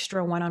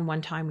extra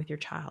one-on-one time with your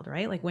child,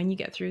 right? Like when you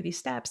get through these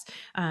steps,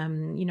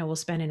 we'll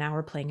spend an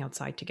hour playing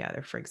outside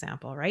together, for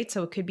example, right?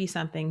 So it could be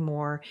something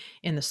more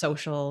in the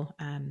social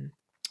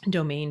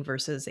domain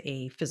versus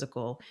a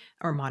physical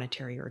or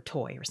monetary or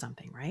toy or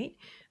something, right?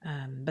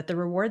 But the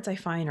rewards I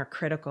find are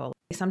critical.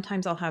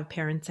 Sometimes I'll have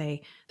parents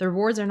say, the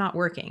rewards are not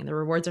working. The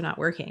rewards are not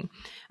working.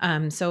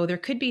 So there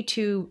could be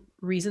two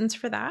reasons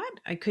for that.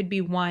 It could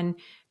be one,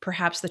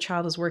 perhaps the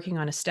child is working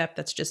on a step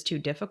that's just too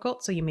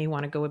difficult, so you may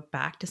want to go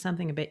back to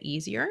something a bit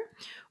easier.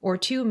 Or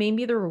two,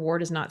 maybe the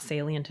reward is not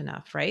salient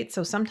enough, right?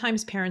 So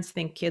sometimes parents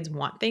think kids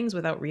want things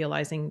without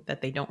realizing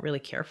that they don't really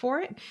care for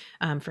it.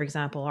 For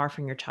example,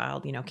 offering your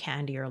child,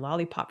 candy or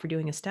lollipop for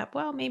doing a step,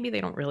 well, maybe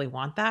they don't really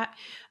want that.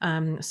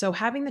 So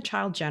having the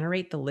child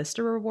generate the list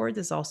of rewards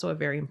is also a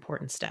very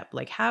important step.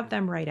 Like have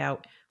them write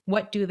out,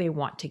 what do they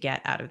want to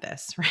get out of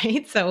this,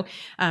 right? So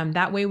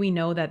that way we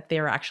know that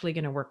they're actually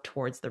going to work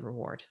towards the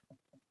reward.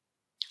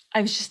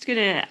 I was just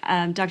gonna,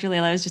 Dr.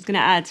 Layla, I was just gonna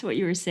add to what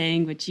you were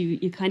saying, but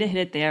you kind of hit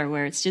it there,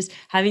 where it's just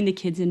having the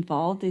kids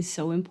involved is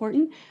so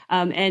important.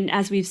 And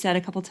as we've said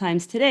a couple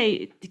times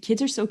today, the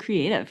kids are so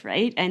creative,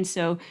 right? And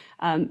so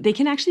they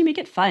can actually make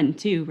it fun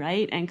too,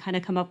 right? And kind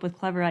of come up with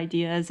clever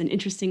ideas and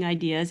interesting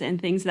ideas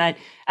and things that,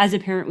 as a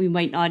parent, we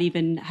might not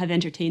even have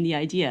entertained the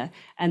idea.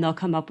 And they'll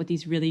come up with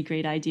these really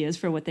great ideas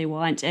for what they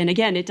want. And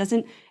again,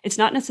 it's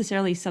not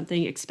necessarily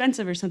something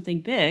expensive or something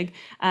big,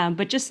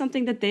 but just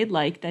something that they'd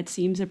like that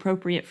seems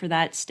appropriate for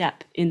that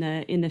step in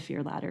the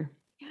fear ladder.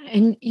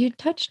 And you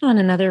touched on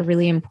another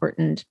really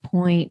important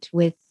point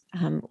with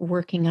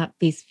working up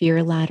these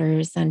fear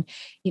ladders. And,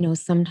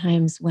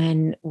 sometimes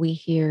when we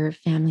hear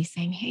families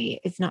saying, hey,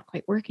 it's not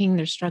quite working,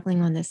 they're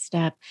struggling on this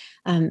step,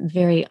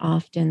 very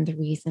often the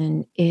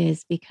reason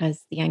is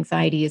because the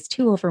anxiety is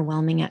too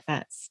overwhelming at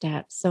that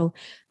step. So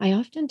I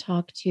often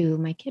talk to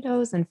my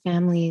kiddos and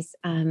families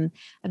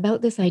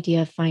about this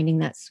idea of finding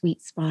that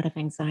sweet spot of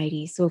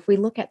anxiety. So if we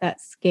look at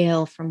that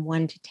scale from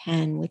 1 to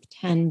 10, with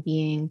 10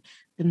 being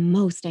the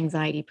most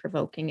anxiety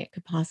provoking it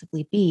could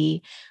possibly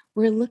be,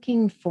 we're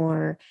looking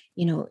for,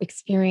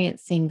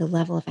 experiencing the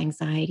level of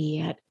anxiety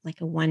at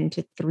like a 1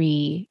 to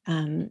 3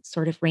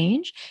 sort of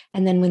range.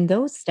 And then when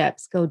those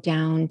steps go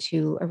down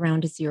to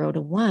around a 0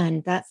 to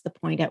 1, that's the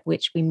point at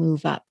which we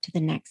move up to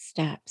the next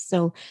step.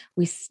 So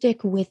we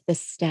stick with the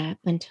step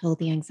until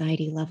the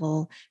anxiety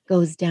level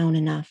goes down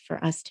enough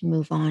for us to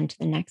move on to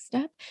the next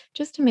step,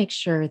 just to make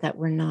sure that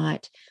we're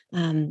not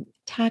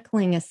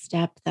tackling a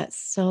step that's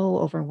so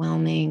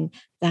overwhelming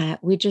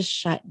that we just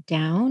shut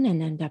down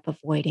and end up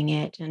avoiding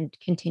it and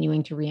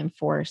continuing to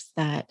reinforce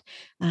that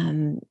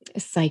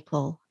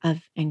cycle of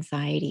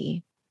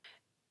anxiety.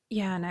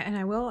 Yeah, and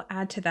I will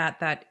add to that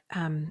that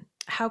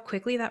how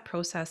quickly that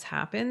process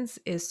happens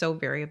is so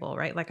variable,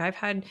 right? Like I've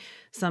had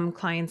some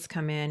clients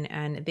come in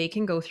and they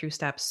can go through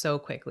steps so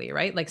quickly,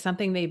 right? Like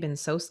something they've been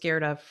so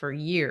scared of for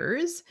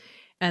years.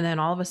 And then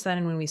all of a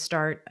sudden, when we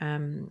start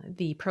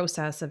the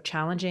process of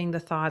challenging the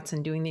thoughts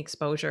and doing the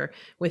exposure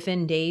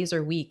within days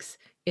or weeks,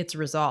 it's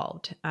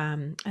resolved.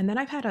 And then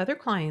I've had other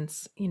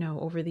clients,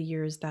 over the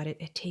years that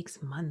it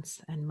takes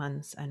months and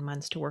months and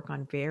months to work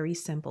on very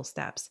simple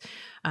steps,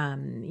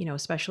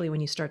 especially when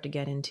you start to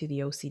get into the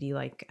OCD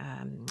like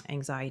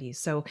anxieties.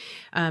 So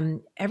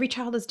every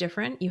child is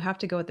different. You have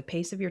to go at the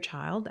pace of your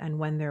child and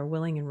when they're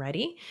willing and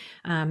ready.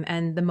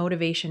 And the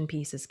motivation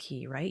piece is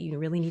key, right? You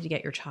really need to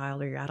get your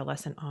child or your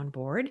adolescent on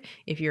board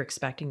if you're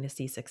expecting to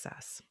see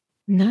success.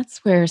 And that's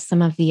where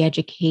some of the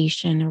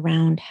education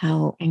around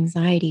how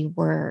anxiety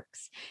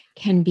works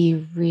can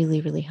be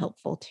really, really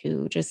helpful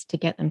too, just to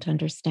get them to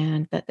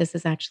understand that this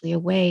is actually a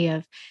way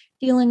of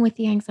dealing with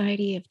the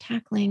anxiety, of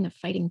tackling, of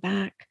fighting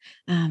back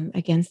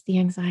against the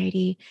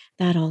anxiety.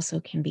 That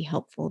also can be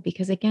helpful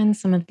because, again,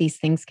 some of these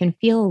things can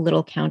feel a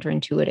little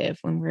counterintuitive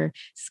when we're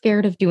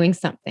scared of doing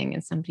something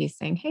and somebody's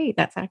saying, hey,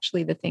 that's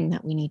actually the thing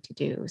that we need to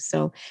do.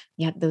 So,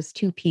 yeah, those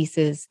two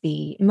pieces,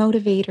 the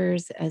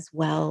motivators as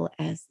well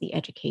as the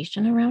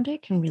education around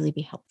it, can really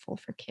be helpful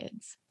for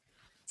kids.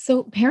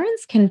 So,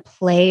 parents can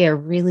play a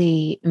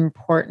really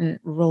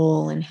important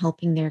role in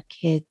helping their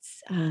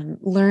kids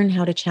learn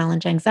how to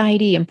challenge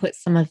anxiety and put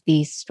some of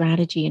the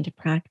strategy into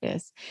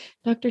practice.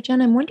 Dr.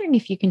 Jen, I'm wondering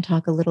if you can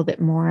talk a little bit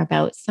more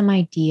about some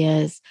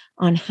ideas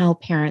on how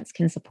parents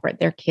can support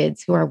their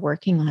kids who are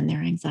working on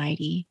their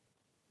anxiety.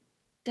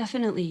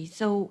 Definitely.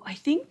 So I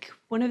think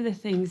one of the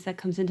things that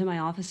comes into my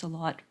office a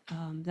lot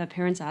that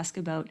parents ask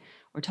about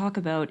or talk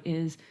about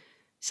is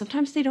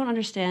sometimes they don't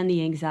understand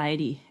the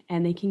anxiety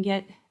and they can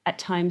get at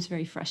times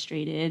very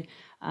frustrated,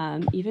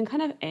 even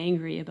kind of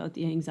angry about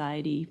the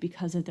anxiety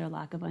because of their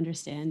lack of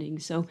understanding.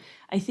 So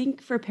I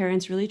think for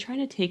parents, really trying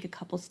to take a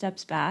couple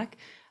steps back,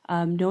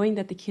 knowing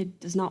that the kid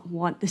does not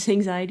want this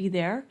anxiety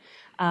there.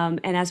 And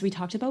as we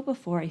talked about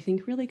before, I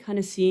think really kind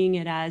of seeing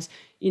it as,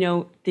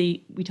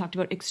 we talked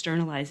about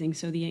externalizing.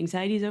 So the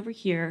anxiety is over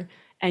here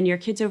and your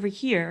kid's over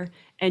here,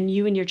 and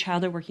you and your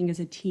child are working as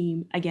a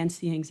team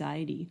against the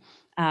anxiety.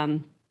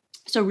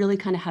 So really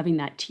kind of having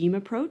that team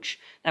approach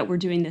that we're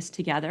doing this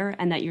together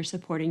and that you're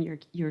supporting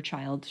your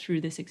child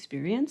through this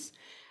experience.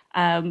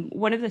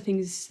 One of the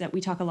things that we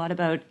talk a lot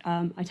about,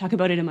 I talk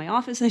about it in my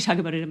office, I talk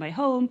about it in my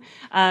home,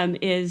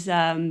 is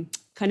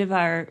kind of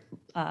our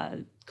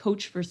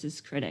coach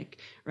versus critic,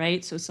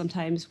 right? So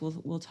sometimes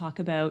we'll talk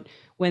about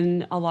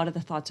when a lot of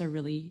the thoughts are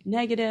really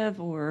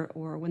negative or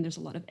when there's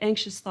a lot of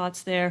anxious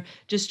thoughts there,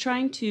 just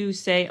trying to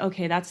say,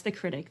 okay, that's the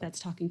critic that's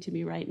talking to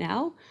me right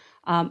now.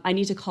 I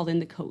need to call in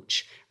the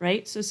coach,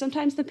 right? So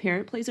sometimes the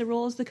parent plays a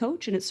role as the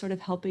coach and it's sort of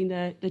helping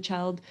the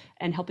child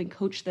and helping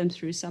coach them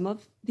through some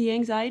of the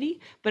anxiety.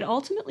 But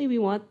ultimately, we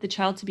want the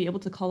child to be able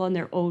to call on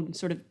their own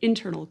sort of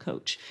internal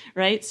coach,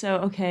 right? So,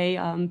 okay,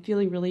 I'm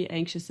feeling really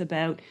anxious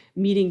about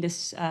meeting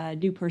this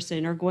new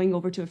person or going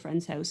over to a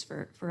friend's house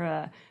for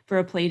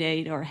a play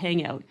date or a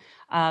hangout.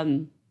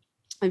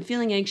 I'm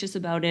feeling anxious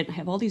about it. I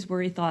have all these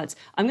worry thoughts.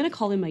 I'm going to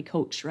call in my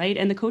coach, right?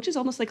 And the coach is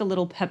almost like a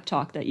little pep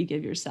talk that you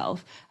give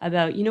yourself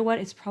about, you know what,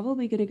 it's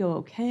probably going to go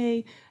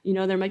okay.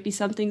 There might be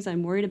some things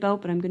I'm worried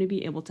about, but I'm going to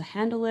be able to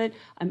handle it.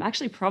 I'm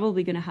actually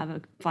probably going to have a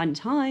fun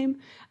time.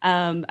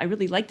 I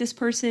really like this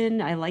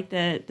person. I like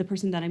the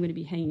person that I'm going to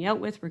be hanging out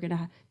with. We're going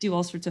to do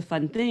all sorts of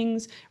fun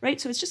things, right?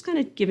 So it's just kind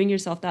of giving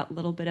yourself that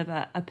little bit of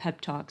a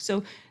pep talk.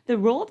 So the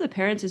role of the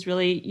parents is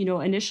really,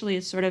 initially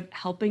it's sort of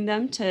helping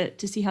them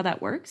to see how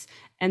that works.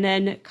 And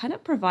then kind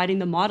of providing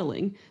the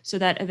modeling so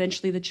that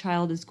eventually the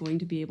child is going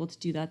to be able to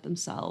do that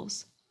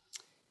themselves.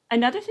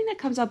 Another thing that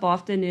comes up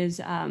often is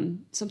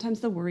sometimes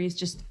the worry is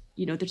just,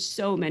 there's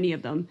so many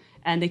of them,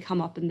 and they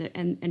come up and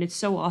it's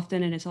so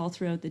often, and it's all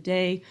throughout the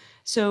day.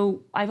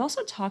 So I've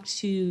also talked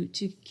to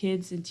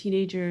kids and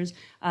teenagers,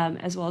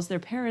 as well as their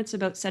parents,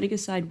 about setting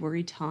aside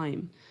worry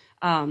time.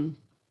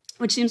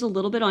 Which seems a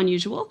little bit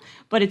unusual,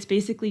 but it's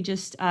basically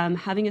just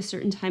having a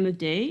certain time of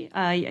day.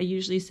 I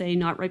usually say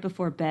not right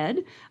before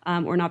bed,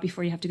 or not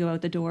before you have to go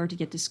out the door to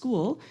get to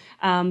school,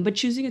 but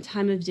choosing a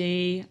time of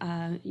day,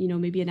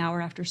 maybe an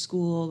hour after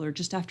school or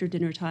just after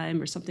dinner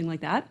time or something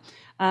like that,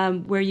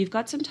 where you've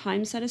got some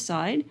time set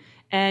aside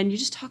and you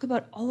just talk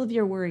about all of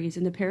your worries,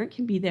 and the parent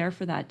can be there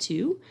for that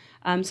too.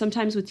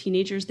 Sometimes with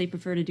teenagers, they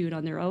prefer to do it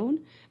on their own,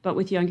 but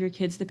with younger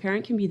kids, the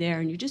parent can be there,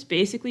 and you just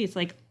basically, it's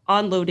like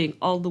unloading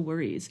all the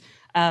worries.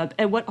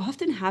 And what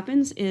often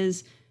happens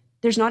is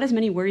there's not as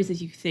many worries as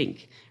you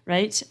think,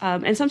 right?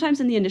 And sometimes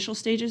in the initial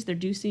stages, there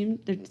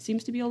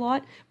seems to be a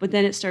lot, but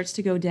then it starts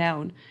to go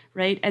down,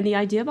 right? And the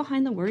idea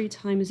behind the worry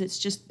time is it's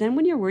just then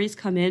when your worries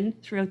come in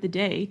throughout the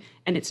day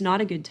and it's not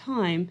a good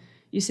time,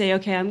 you say,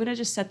 okay, I'm going to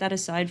just set that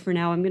aside for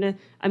now. I'm going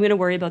to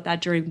worry about that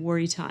during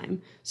worry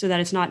time so that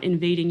it's not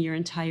invading your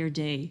entire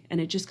day. And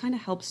it just kind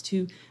of helps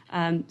to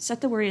set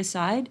the worry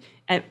aside,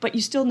 but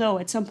you still know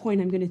at some point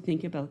I'm going to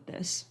think about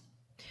this.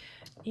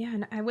 Yeah,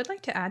 and I would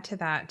like to add to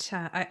that.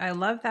 I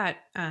love that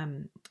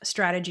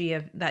strategy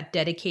of that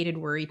dedicated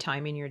worry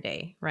time in your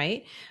day,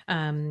 right?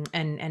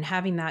 And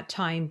having that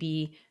time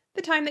be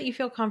the time that you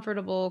feel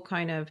comfortable,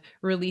 kind of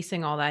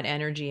releasing all that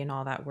energy and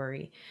all that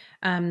worry.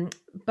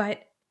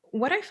 But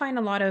what I find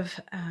a lot of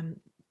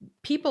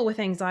people with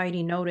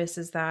anxiety notice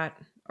is that,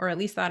 or at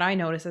least that I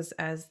notice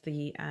as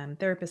the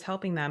therapist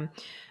helping them,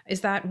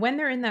 is that when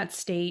they're in that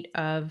state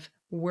of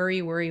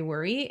worry, worry,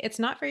 worry, it's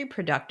not very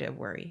productive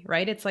worry,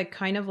 right? It's like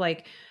kind of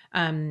like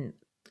um,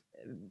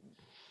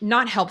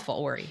 not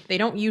helpful worry. They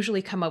don't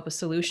usually come up with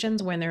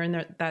solutions when they're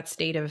in that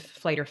state of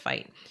flight or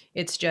fight.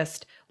 It's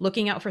just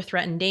looking out for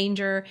threat and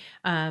danger,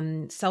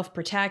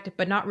 self-protect,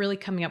 but not really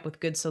coming up with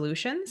good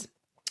solutions.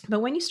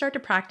 But when you start to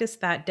practice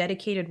that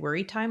dedicated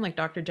worry time, like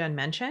Dr. Jen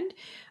mentioned,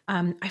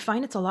 I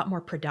find it's a lot more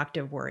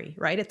productive worry,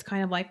 right? It's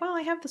kind of like, well,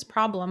 I have this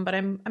problem, but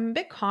I'm a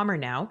bit calmer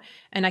now,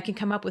 and I can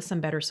come up with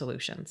some better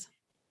solutions.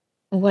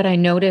 What I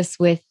notice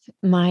with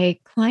my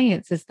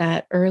clients is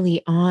that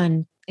early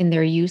on in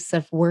their use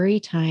of worry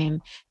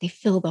time, they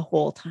fill the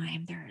whole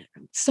time. There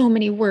are so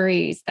many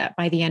worries that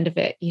by the end of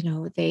it,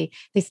 they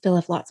still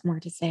have lots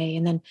more to say.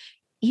 And then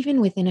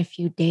even within a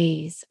few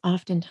days,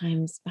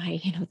 oftentimes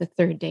by, the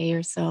third day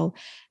or so,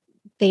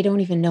 they don't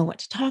even know what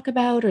to talk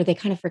about, or they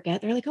kind of forget.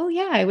 They're like, "Oh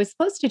yeah, I was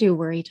supposed to do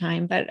worry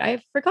time, but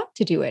I forgot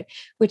to do it,"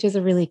 which is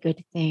a really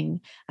good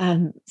thing.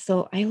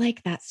 So I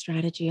like that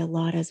strategy a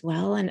lot as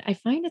well. And I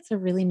find it's a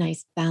really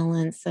nice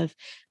balance of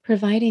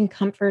providing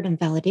comfort and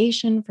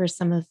validation for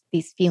some of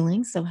these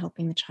feelings. So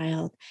helping the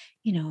child,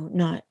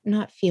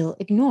 not feel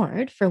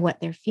ignored for what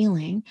they're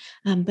feeling,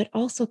 but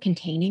also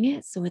containing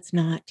it so it's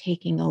not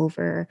taking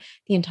over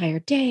the entire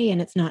day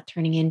and it's not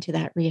turning into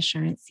that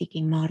reassurance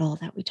seeking model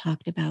that we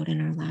talked about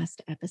in our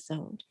last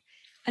episode.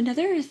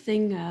 Another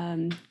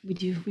thing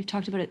we've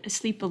talked about it,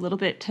 sleep a little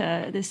bit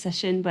this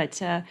session,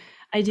 but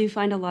I do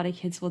find a lot of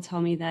kids will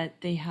tell me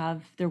that they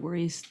have their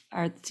worries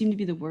seem to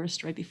be the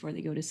worst right before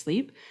they go to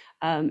sleep.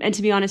 And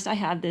to be honest, I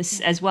have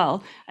this as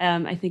well.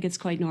 I think it's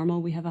quite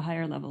normal. We have a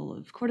higher level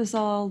of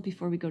cortisol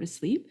before we go to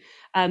sleep.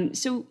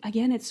 So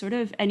again, it's sort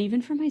of, and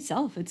even for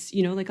myself, it's,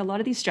 like a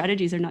lot of these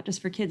strategies are not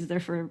just for kids, they're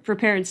for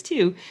parents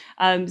too.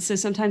 So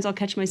sometimes I'll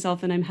catch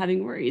myself and I'm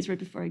having worries right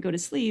before I go to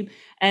sleep.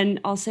 And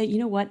I'll say, you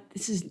know what,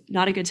 this is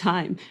not a good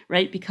time,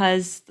 right?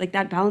 Because like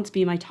that balance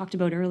beam I talked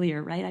about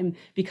earlier, right?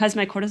 Because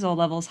my cortisol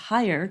level's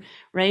higher,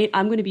 right?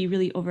 I'm going to be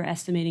really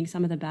overestimating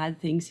some of the bad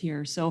things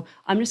here. So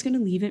I'm just going to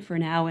leave it for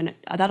now. And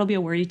that'll be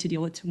a worry to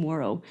deal with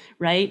tomorrow,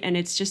 right? And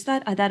it's just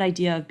that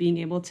idea of being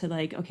able to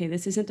like, okay,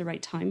 this isn't the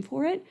right time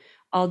for it.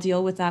 I'll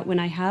deal with that when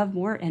I have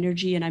more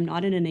energy and I'm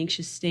not in an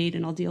anxious state,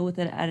 and I'll deal with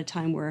it at a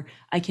time where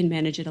I can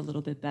manage it a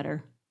little bit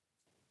better.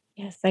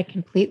 Yes, I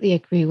completely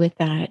agree with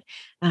that.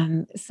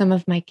 Some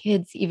of my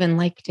kids even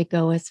like to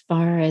go as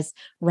far as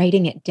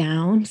writing it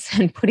down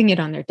and putting it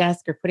on their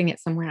desk or putting it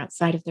somewhere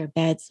outside of their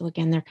bed. So,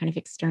 again, they're kind of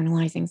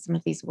externalizing some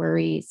of these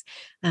worries,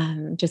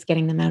 just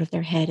getting them out of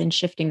their head and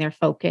shifting their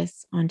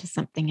focus onto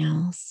something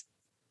else.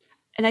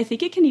 And I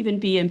think it can even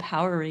be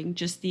empowering,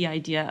 just the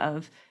idea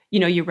of,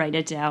 you write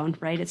it down,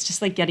 right? It's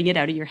just like getting it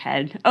out of your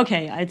head.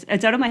 Okay,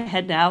 it's out of my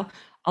head now.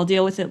 I'll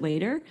deal with it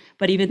later.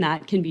 But even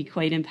that can be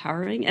quite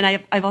empowering. And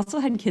I've also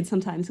had kids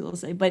sometimes who will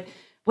say, but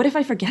what if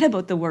I forget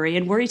about the worry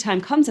and worry time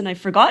comes and I've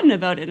forgotten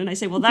about it? And I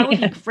say, well, that would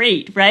be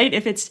great, right?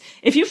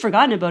 If you've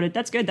forgotten about it,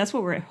 that's good. That's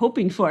what we're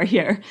hoping for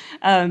here.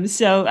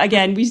 So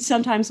again, we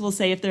sometimes will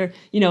say if they're,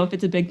 if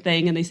it's a big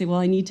thing and they say, well,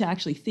 I need to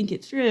actually think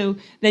it through,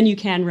 then you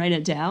can write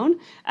it down.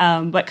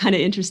 But kind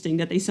of interesting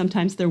that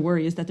their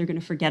worry is that they're going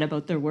to forget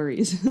about their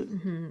worries.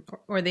 Mm-hmm.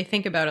 Or they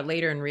think about it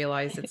later and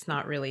realize it's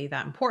not really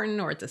that important,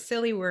 or it's a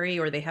silly worry,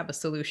 or they have a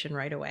solution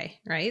right away,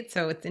 right?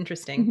 So it's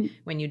interesting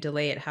when you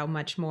delay it, how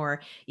much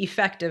more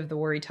effective the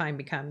worry time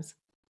becomes.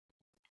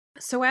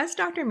 So, as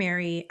Dr.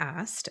 Mary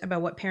asked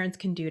about what parents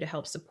can do to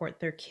help support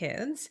their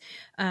kids,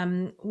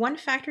 one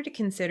factor to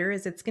consider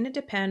is it's going to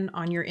depend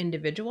on your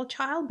individual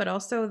child, but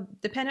also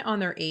dependent on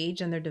their age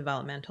and their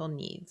developmental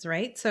needs,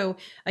 right? So,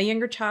 a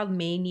younger child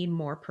may need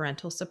more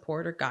parental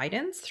support or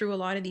guidance through a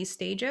lot of these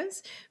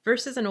stages,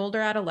 versus an older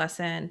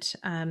adolescent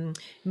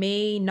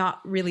may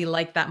not really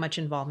like that much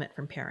involvement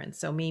from parents.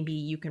 So, maybe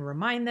you can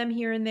remind them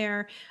here and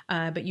there,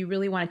 but you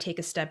really want to take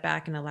a step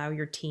back and allow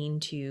your teen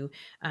to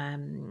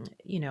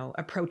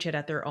approach it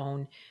at their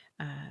own,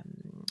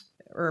 um,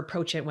 or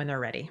approach it when they're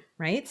ready,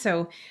 right?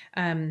 So,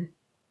 um,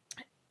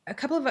 a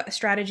couple of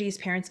strategies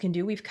parents can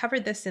do. We've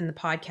covered this in the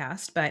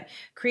podcast, but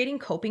creating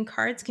coping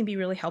cards can be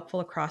really helpful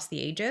across the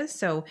ages.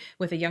 So,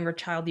 with a younger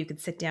child, you could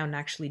sit down and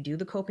actually do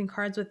the coping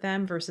cards with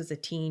them, versus a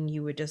teen,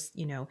 you would just,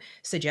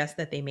 suggest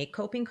that they make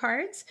coping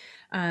cards.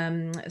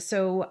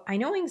 So, I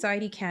know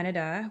Anxiety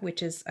Canada,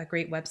 which is a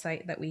great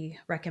website that we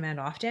recommend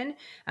often,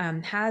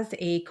 has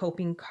a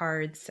coping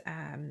cards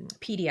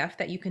PDF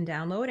that you can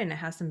download, and it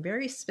has some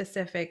very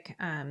specific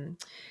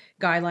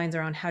guidelines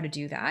around how to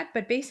do that.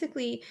 But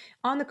basically,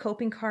 on the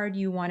coping card,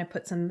 you want to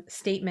put some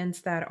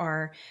statements that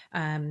are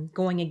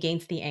going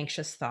against the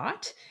anxious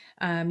thought.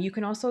 You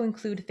can also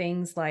include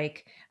things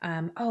like,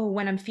 oh,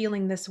 when I'm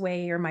feeling this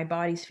way or my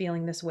body's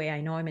feeling this way,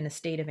 I know I'm in a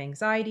state of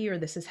anxiety, or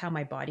this is how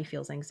my body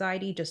feels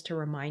anxiety, just to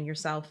remind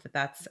yourself that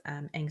that's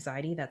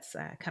anxiety that's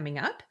coming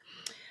up.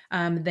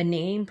 The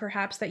name,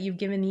 perhaps, that you've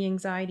given the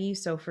anxiety.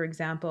 So, for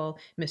example,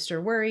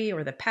 Mr. Worry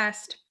or the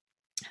pest.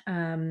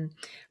 um,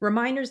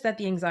 Reminders that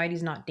the anxiety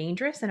is not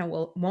dangerous and it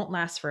won't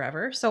last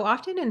forever. So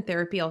often in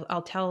therapy,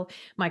 I'll tell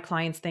my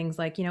clients things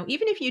like,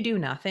 even if you do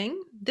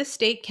nothing, this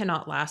state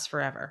cannot last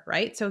forever,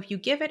 right? So if you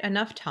give it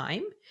enough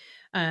time,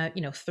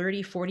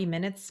 30, 40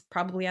 minutes,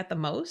 probably at the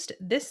most,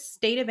 this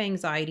state of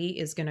anxiety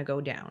is going to go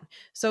down.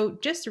 So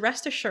just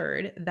rest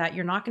assured that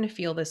you're not going to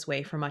feel this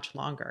way for much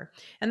longer.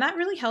 And that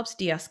really helps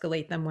de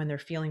escalate them when they're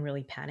feeling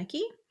really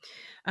panicky.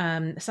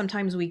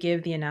 Sometimes we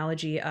give the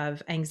analogy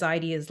of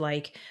anxiety is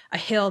like a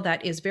hill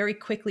that is very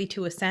quickly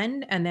to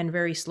ascend and then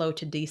very slow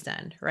to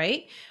descend,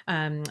 right?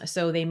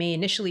 So they may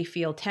initially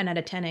feel 10 out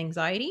of 10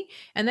 anxiety.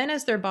 And then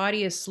as their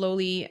body is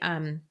slowly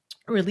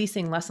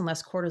releasing less and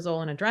less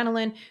cortisol and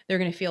adrenaline, they're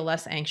going to feel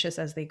less anxious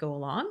as they go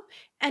along.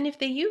 And if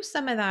they use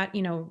some of that,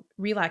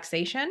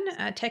 relaxation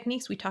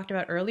techniques we talked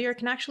about earlier,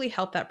 can actually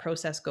help that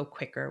process go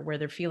quicker, where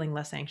they're feeling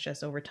less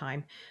anxious over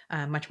time,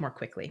 much more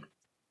quickly.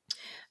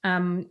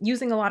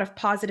 Using a lot of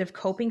positive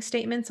coping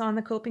statements on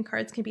the coping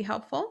cards can be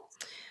helpful.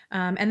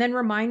 And then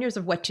reminders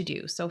of what to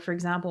do. So, for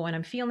example, when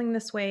I'm feeling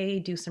this way,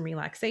 do some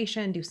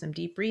relaxation, do some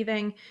deep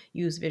breathing,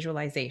 use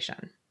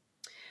visualization.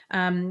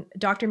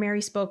 Dr.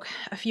 Mary spoke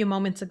a few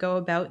moments ago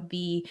about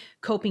the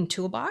coping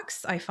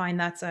toolbox. I find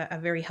that's a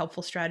very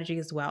helpful strategy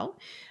as well.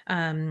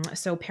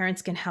 So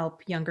parents can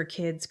help younger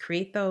kids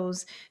create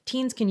those.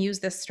 Teens can use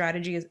this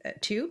strategy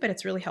too, but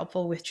it's really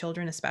helpful with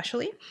children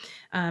especially.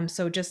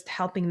 So just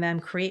helping them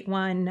create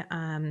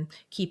one,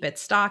 keep it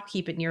stocked,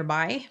 keep it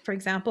nearby, for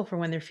example, for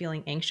when they're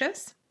feeling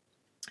anxious.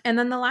 And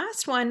then the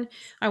last one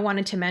I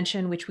wanted to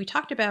mention, which we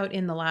talked about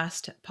in the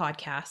last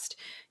podcast,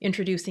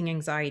 introducing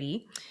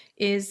anxiety,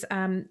 is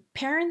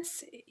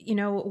parents,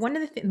 one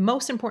of the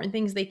most important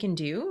things they can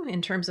do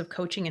in terms of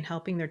coaching and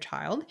helping their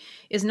child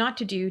is not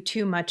to do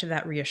too much of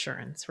that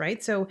reassurance,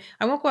 right? So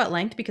I won't go at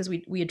length because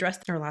we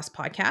addressed in our last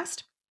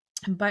podcast.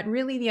 But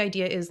really, the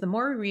idea is the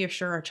more we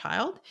reassure our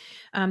child,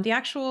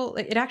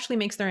 it actually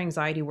makes their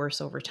anxiety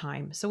worse over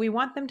time. So we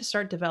want them to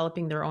start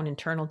developing their own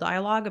internal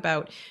dialogue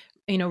about,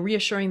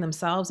 reassuring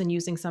themselves and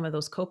using some of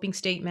those coping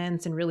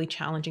statements and really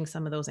challenging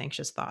some of those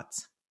anxious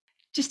thoughts.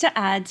 Just to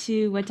add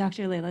to what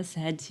Dr. Layla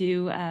said,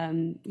 too,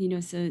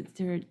 so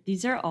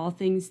these are all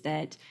things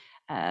that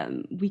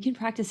we can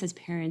practice as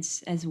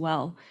parents as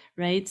well,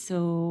 right?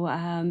 So,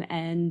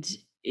 and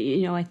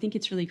I think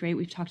it's really great.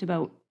 We've talked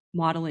about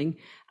modeling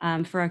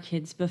for our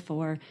kids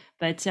before,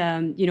 but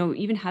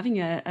even having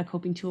a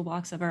coping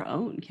toolbox of our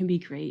own can be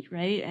great,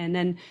 right? And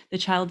then the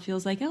child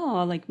feels like,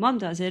 oh, like mom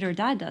does it or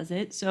dad does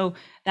it, so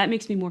that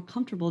makes me more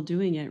comfortable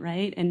doing it,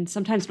 right? And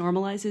sometimes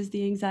normalizes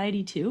the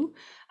anxiety too.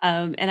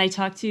 And I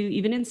talk to,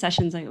 even in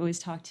sessions, I always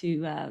talk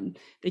to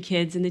the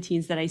kids and the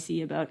teens that I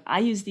see about,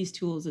 I use these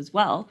tools as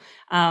well.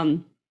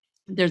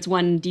 There's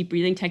one deep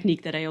breathing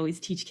technique that I always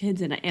teach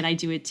kids, and I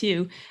do it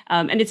too.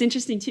 And it's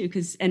interesting too,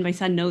 and my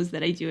son knows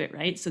that I do it,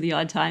 right? So the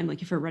odd time,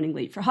 like if we're running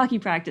late for hockey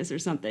practice or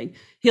something,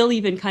 he'll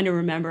even kind of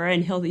remember,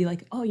 and he'll be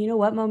like, oh, you know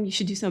what, mom, you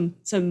should do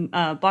some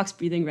box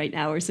breathing right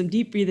now, or some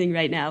deep breathing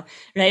right now,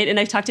 right? And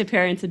I've talked to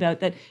parents about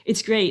that.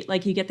 It's great,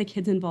 like you get the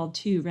kids involved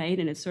too, right?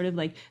 And it's sort of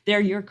like they're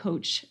your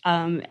coach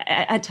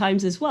at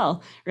times as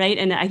well, right?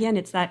 And again,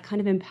 it's that kind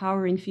of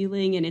empowering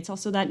feeling, and it's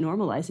also that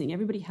normalizing.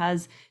 Everybody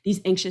has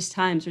these anxious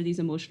times or these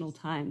emotional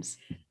times.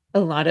 A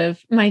lot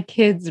of my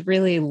kids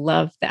really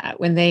love that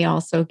when they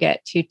also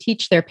get to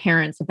teach their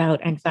parents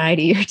about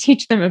anxiety or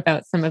teach them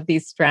about some of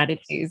these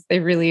strategies. They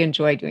really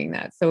enjoy doing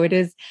that. So it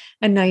is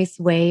a nice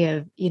way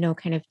of,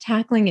 kind of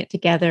tackling it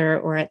together,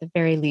 or at the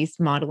very least,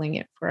 modeling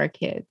it for our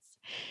kids.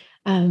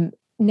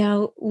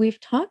 Now, we've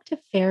talked a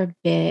fair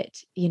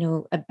bit,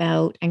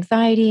 about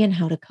anxiety and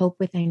how to cope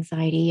with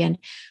anxiety. And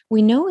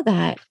we know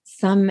that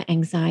some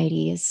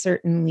anxiety is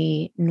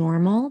certainly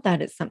normal,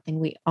 that it's something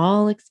we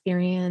all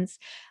experience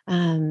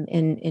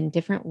in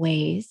different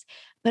ways.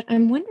 But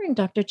I'm wondering,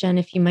 Dr. Jen,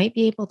 if you might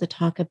be able to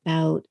talk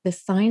about the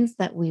signs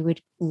that we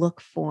would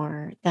look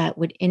for that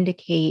would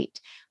indicate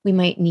we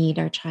might need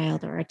our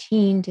child or our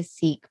teen to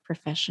seek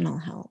professional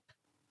help.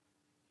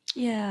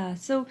 Yeah,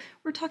 so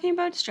we're talking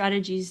about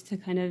strategies to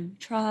kind of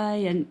try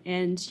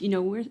and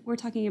we're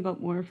talking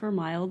about more for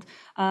mild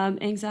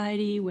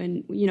anxiety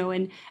when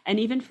and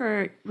even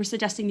for we're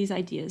suggesting these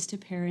ideas to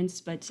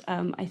parents, but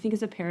I think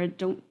as a parent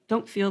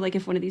don't feel like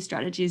if one of these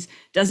strategies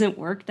doesn't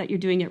work that you're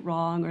doing it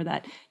wrong or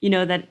that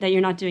that you're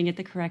not doing it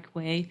the correct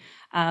way.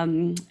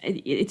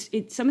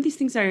 It's some of these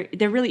things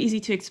they're really easy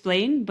to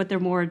explain, but they're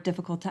more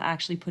difficult to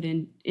actually put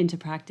into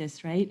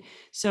practice, right?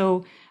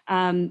 So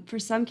for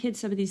some kids,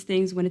 some of these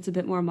things, when it's a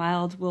bit more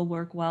mild, will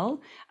work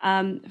well.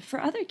 For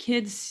other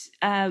kids,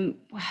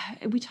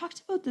 we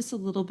talked about this a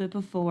little bit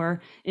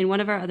before in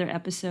one of our other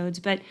episodes,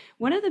 but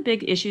one of the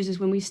big issues is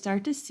when we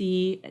start to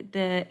see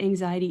the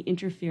anxiety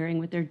interfering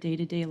with their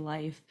day-to-day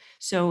life.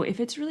 So if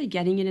it's really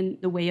getting in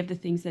the way of the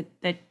things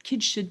that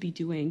kids should be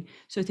doing,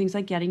 so things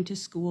like getting to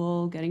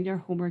school, getting their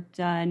homework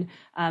done,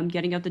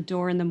 getting out the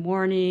door in the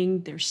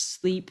morning, their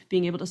sleep,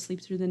 being able to sleep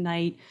through the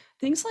night,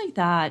 things like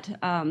that.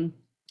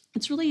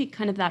 It's really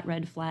kind of that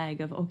red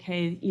flag of,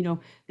 okay,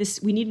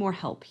 this, we need more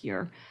help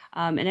here.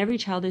 And every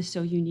child is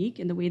so unique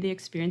and the way they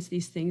experience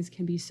these things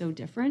can be so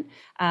different.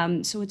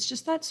 So it's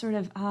just that sort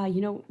of,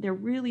 they're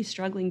really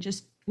struggling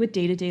just with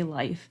day-to-day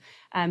life.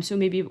 So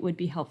maybe it would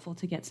be helpful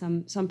to get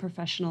some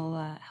professional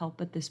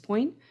help at this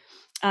point.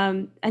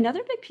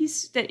 Another big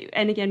piece that,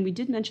 and again, we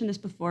did mention this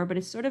before, but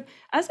it's sort of,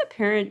 as a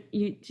parent,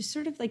 you just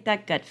sort of like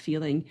that gut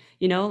feeling,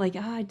 like,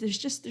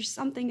 there's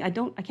something, I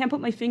can't put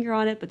my finger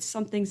on it, but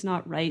something's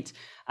not right.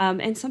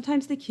 And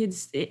sometimes the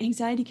kids,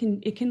 anxiety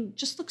can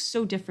just look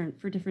so different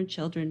for different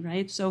children,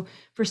 right? So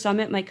for some,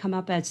 it might come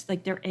up as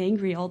like they're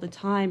angry all the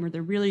time, or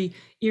they're really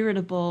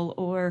irritable,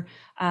 or,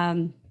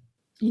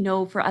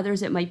 for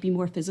others, it might be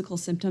more physical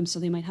symptoms. So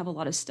they might have a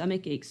lot of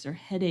stomach aches or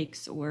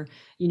headaches, or,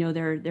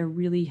 they're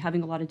really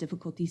having a lot of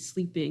difficulty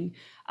sleeping,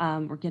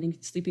 or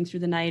sleeping through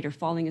the night or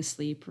falling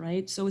asleep,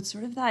 right? So it's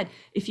sort of that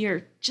if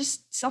you're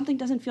just something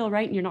doesn't feel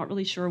right and you're not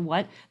really sure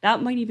what,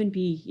 that might even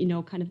be,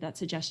 kind of that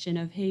suggestion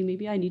of, hey,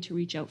 maybe I need to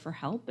reach out for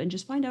help and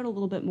just find out a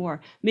little bit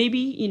more.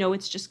 Maybe,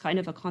 it's just kind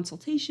of a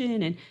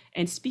consultation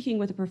and speaking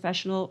with a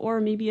professional,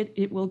 or maybe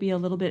it will be a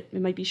little bit,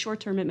 it might be short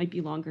term, it might be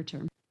longer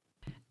term.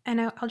 And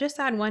I'll just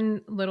add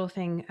one little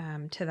thing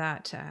to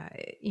that.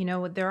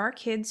 There are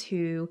kids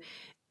who,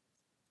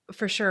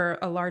 for sure,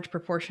 a large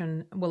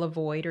proportion will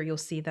avoid, or you'll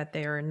see that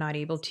they're not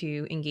able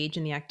to engage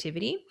in the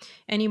activity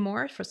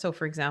anymore.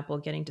 For example,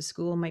 getting to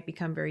school might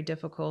become very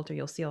difficult, or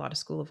you'll see a lot of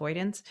school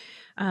avoidance.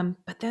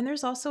 But then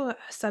there's also a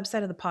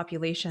subset of the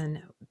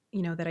population,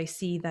 that I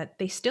see that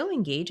they still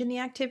engage in the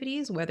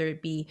activities, whether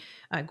it be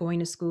going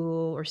to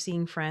school or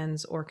seeing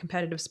friends, or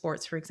competitive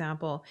sports, for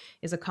example,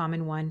 is a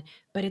common one.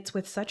 But it's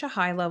with such a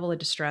high level of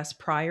distress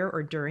prior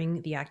or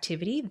during the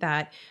activity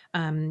that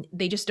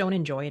they just don't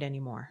enjoy it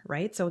anymore,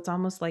 right? So it's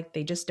almost like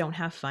they just don't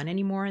have fun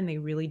anymore and they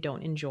really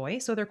don't enjoy.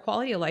 So their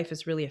quality of life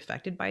is really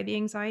affected by the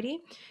anxiety.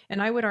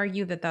 And I would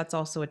argue that that's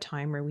also a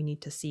time where we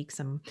need to seek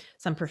some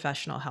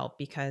professional help,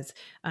 because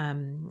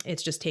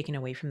it's just taken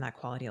away from that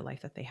quality of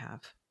life that they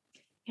have.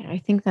 Yeah, I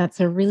think that's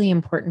a really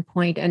important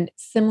point. And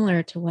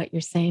similar to what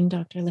you're saying,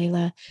 Dr.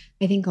 Layla,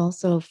 I think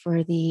also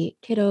for the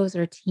kiddos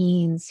or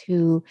teens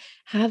who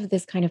have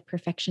this kind of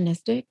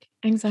perfectionistic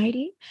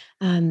anxiety,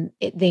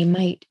 they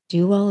might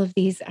do all of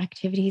these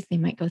activities, they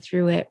might go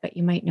through it, but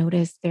you might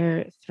notice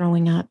they're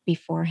throwing up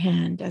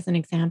beforehand, as an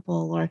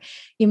example, or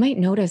you might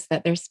notice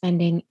that they're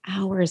spending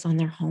hours on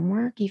their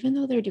homework, even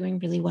though they're doing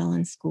really well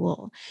in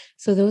school.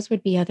 So, those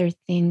would be other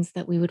things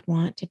that we would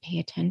want to pay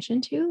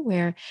attention to,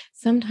 where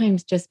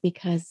sometimes just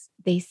because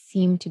they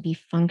seem to be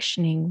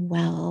functioning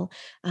well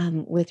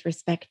with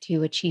respect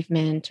to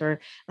achievement or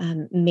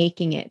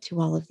making it to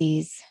all of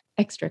these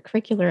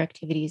extracurricular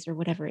activities or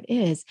whatever it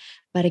is.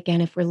 But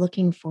again, if we're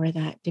looking for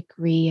that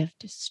degree of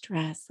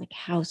distress, like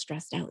how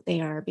stressed out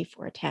they are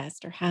before a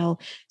test, or how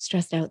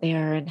stressed out they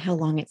are and how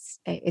long it's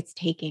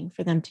taking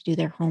for them to do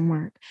their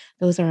homework,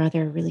 those are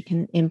other really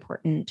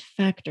important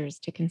factors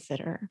to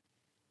consider.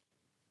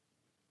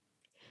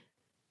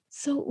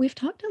 So, we've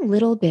talked a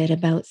little bit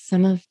about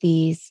some of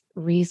these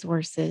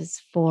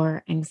resources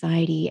for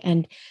anxiety,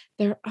 and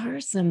there are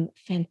some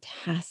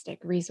fantastic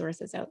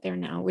resources out there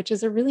now, which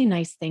is a really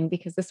nice thing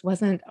because this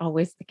wasn't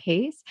always the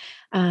case,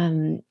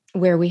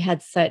 where we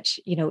had such,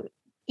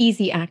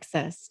 easy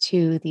access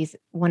to these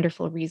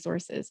wonderful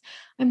resources.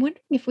 I'm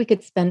wondering if we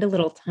could spend a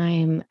little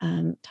time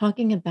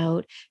talking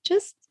about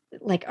just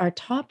like our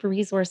top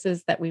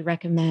resources that we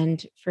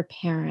recommend for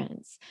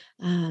parents.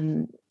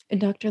 Um,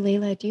 Dr.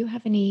 Layla, do you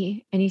have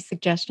any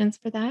suggestions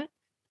for that?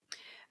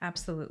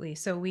 Absolutely.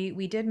 So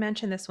we did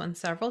mention this one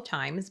several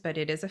times, but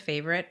it is a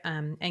favorite,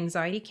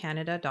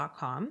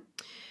 anxietycanada.com.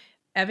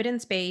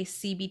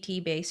 evidence-based,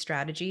 CBT-based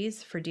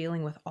strategies for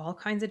dealing with all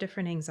kinds of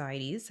different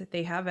anxieties.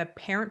 They have a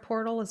parent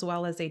portal as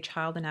well as a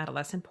child and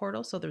adolescent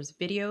portal. So there's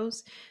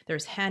videos,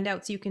 there's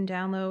handouts you can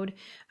download.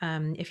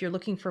 If you're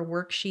looking for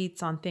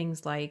worksheets on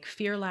things like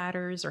fear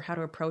ladders or how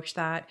to approach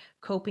that,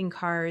 coping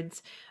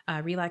cards,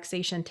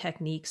 relaxation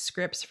techniques,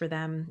 scripts for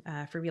them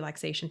for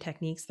relaxation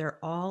techniques, they're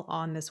all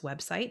on this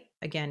website.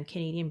 Again,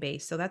 Canadian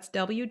based. So that's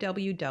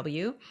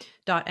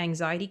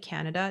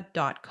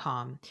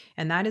www.anxietycanada.com.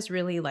 And that is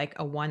really like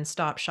a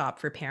one-stop shop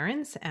for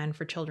parents and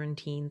for children and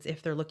teens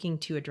if they're looking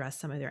to address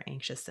some of their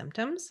anxious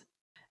symptoms.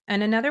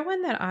 And another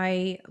one that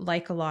I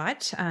like a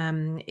lot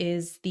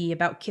is the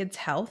About Kids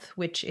Health,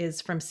 which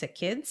is from Sick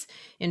Kids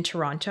in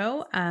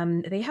Toronto.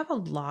 They have a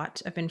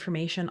lot of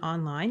information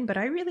online, but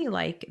I really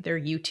like their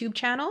YouTube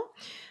channel.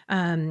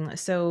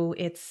 So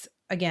it's,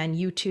 again,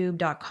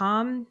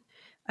 youtube.com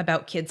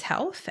About Kids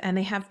Health, and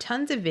they have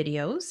tons of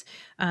videos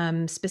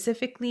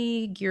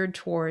specifically geared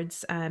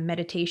towards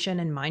meditation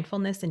and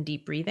mindfulness and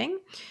deep breathing.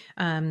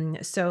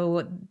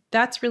 So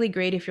that's really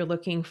great if you're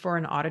looking for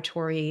an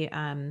auditory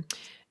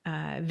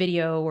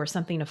video or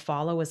something to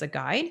follow as a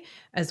guide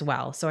as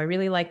well. So I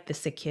really like the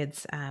Sick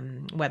Kids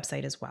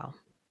website as well.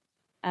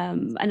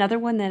 Another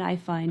one that I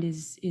find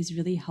is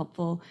really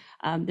helpful.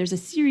 There's a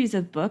series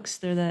of books.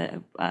 They're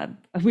the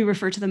we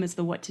refer to them as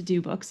the What to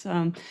Do books,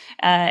 and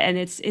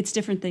it's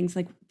different things.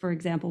 Like, for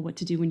example, What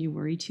to Do When You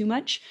Worry Too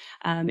Much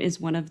is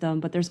one of them.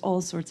 But there's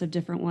all sorts of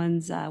different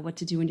ones. What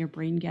to Do When Your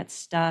Brain Gets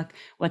Stuck,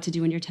 What to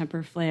Do When Your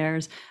Temper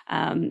Flares,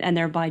 and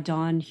they're by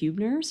Dawn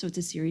Hubner. So it's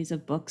a series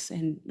of books,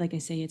 and like I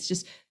say, it's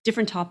just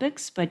different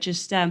topics, but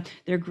just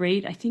they're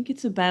great. I think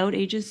it's about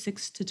ages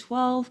 6 to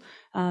 12.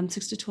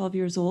 6 to 12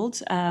 years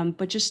old,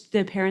 but just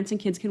the parents and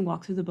kids can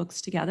walk through the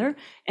books together.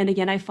 And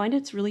again, I find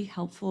it's really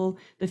helpful.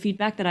 The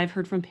feedback that I've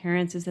heard from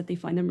parents is that they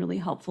find them really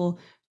helpful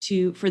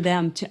for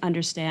them to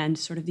understand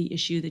sort of the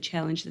issue, the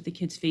challenge that the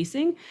kid's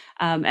facing.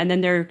 And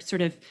then they're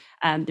sort of,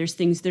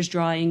 there's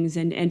drawings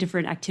and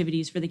different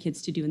activities for the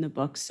kids to do in the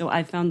books. So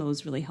I found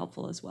those really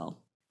helpful as well.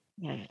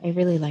 Yeah, I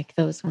really like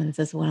those ones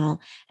as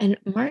well. And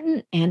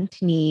Martin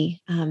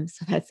Antony,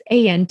 so that's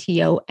Antony.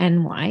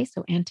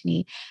 So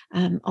Antony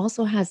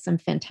also has some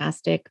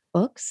fantastic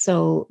books.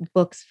 So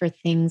books for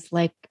things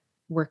like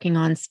working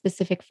on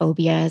specific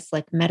phobias,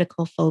 like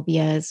medical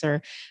phobias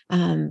or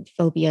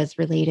phobias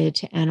related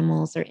to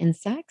animals or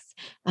insects.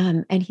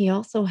 And he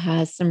also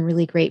has some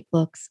really great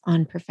books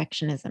on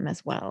perfectionism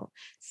as well.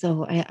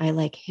 So I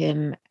like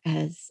him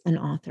as an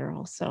author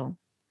also.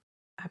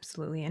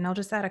 Absolutely. And I'll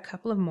just add a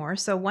couple of more.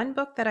 So, one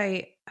book that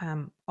I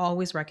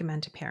always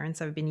recommend to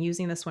parents, I've been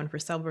using this one for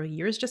several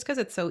years just because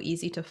it's so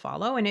easy to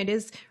follow and it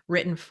is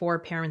written for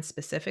parents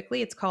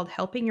specifically. It's called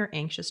Helping Your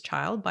Anxious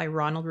Child by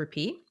Ronald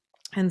Rapie.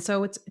 And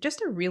so it's just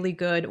a really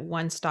good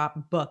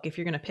one-stop book if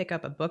you're going to pick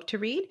up a book to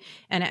read.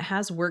 And it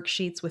has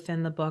worksheets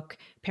within the book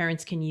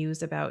parents can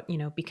use about,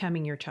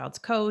 becoming your child's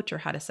coach or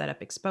how to set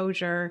up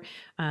exposure.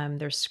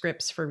 There's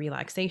scripts for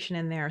relaxation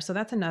in there. So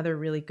that's another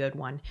really good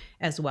one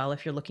as well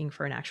if you're looking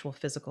for an actual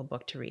physical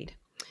book to read.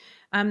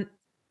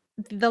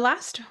 The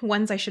last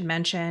ones I should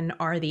mention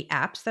are the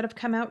apps that have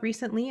come out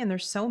recently, and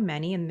there's so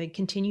many, and they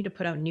continue to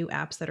put out new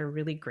apps that are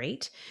really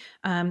great.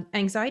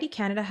 Anxiety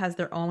Canada has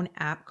their own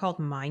app called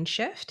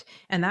Mindshift,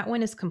 and that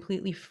one is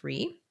completely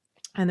free.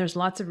 And there's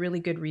lots of really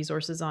good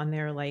resources on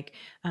there, like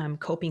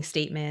coping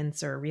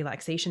statements or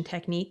relaxation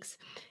techniques.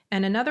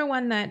 And another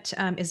one that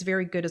is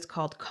very good is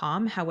called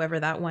Calm. However,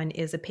 that one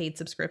is a paid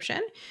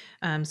subscription.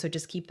 So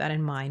just keep that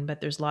in mind.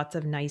 But there's lots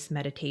of nice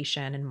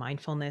meditation and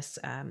mindfulness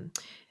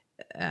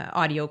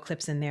audio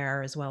clips in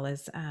there, as well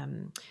as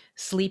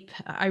sleep.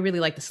 I really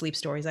like the sleep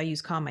stories. I use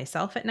Calm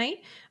myself at night.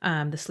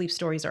 The sleep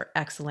stories are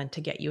excellent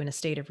to get you in a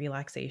state of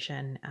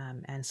relaxation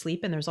and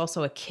sleep. And there's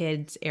also a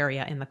kids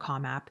area in the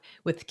Calm app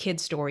with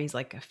kids stories,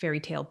 like a fairy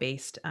tale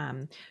based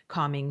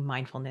calming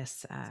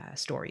mindfulness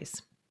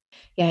stories.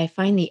 Yeah, I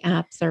find the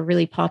apps are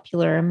really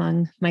popular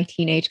among my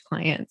teenage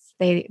clients.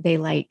 They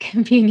like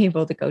being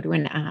able to go to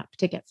an app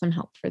to get some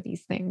help for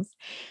these things.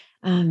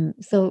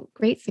 So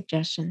great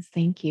suggestions.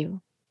 Thank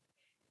you.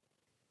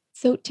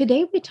 So,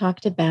 today we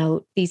talked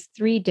about these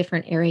three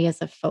different areas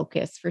of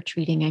focus for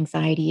treating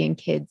anxiety in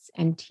kids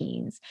and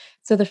teens.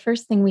 So, the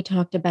first thing we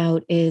talked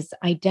about is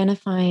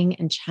identifying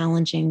and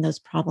challenging those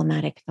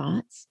problematic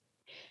thoughts.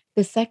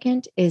 The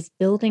second is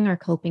building our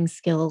coping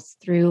skills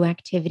through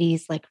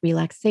activities like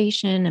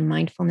relaxation and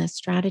mindfulness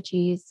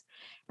strategies.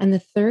 And the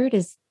third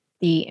is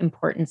the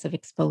importance of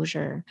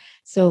exposure.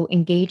 So,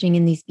 engaging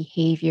in these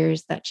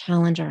behaviors that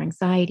challenge our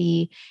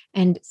anxiety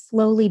and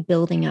slowly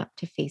building up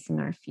to facing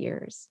our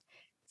fears.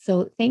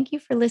 So, thank you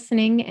for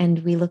listening,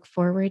 and we look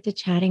forward to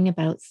chatting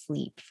about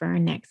sleep for our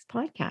next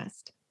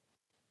podcast.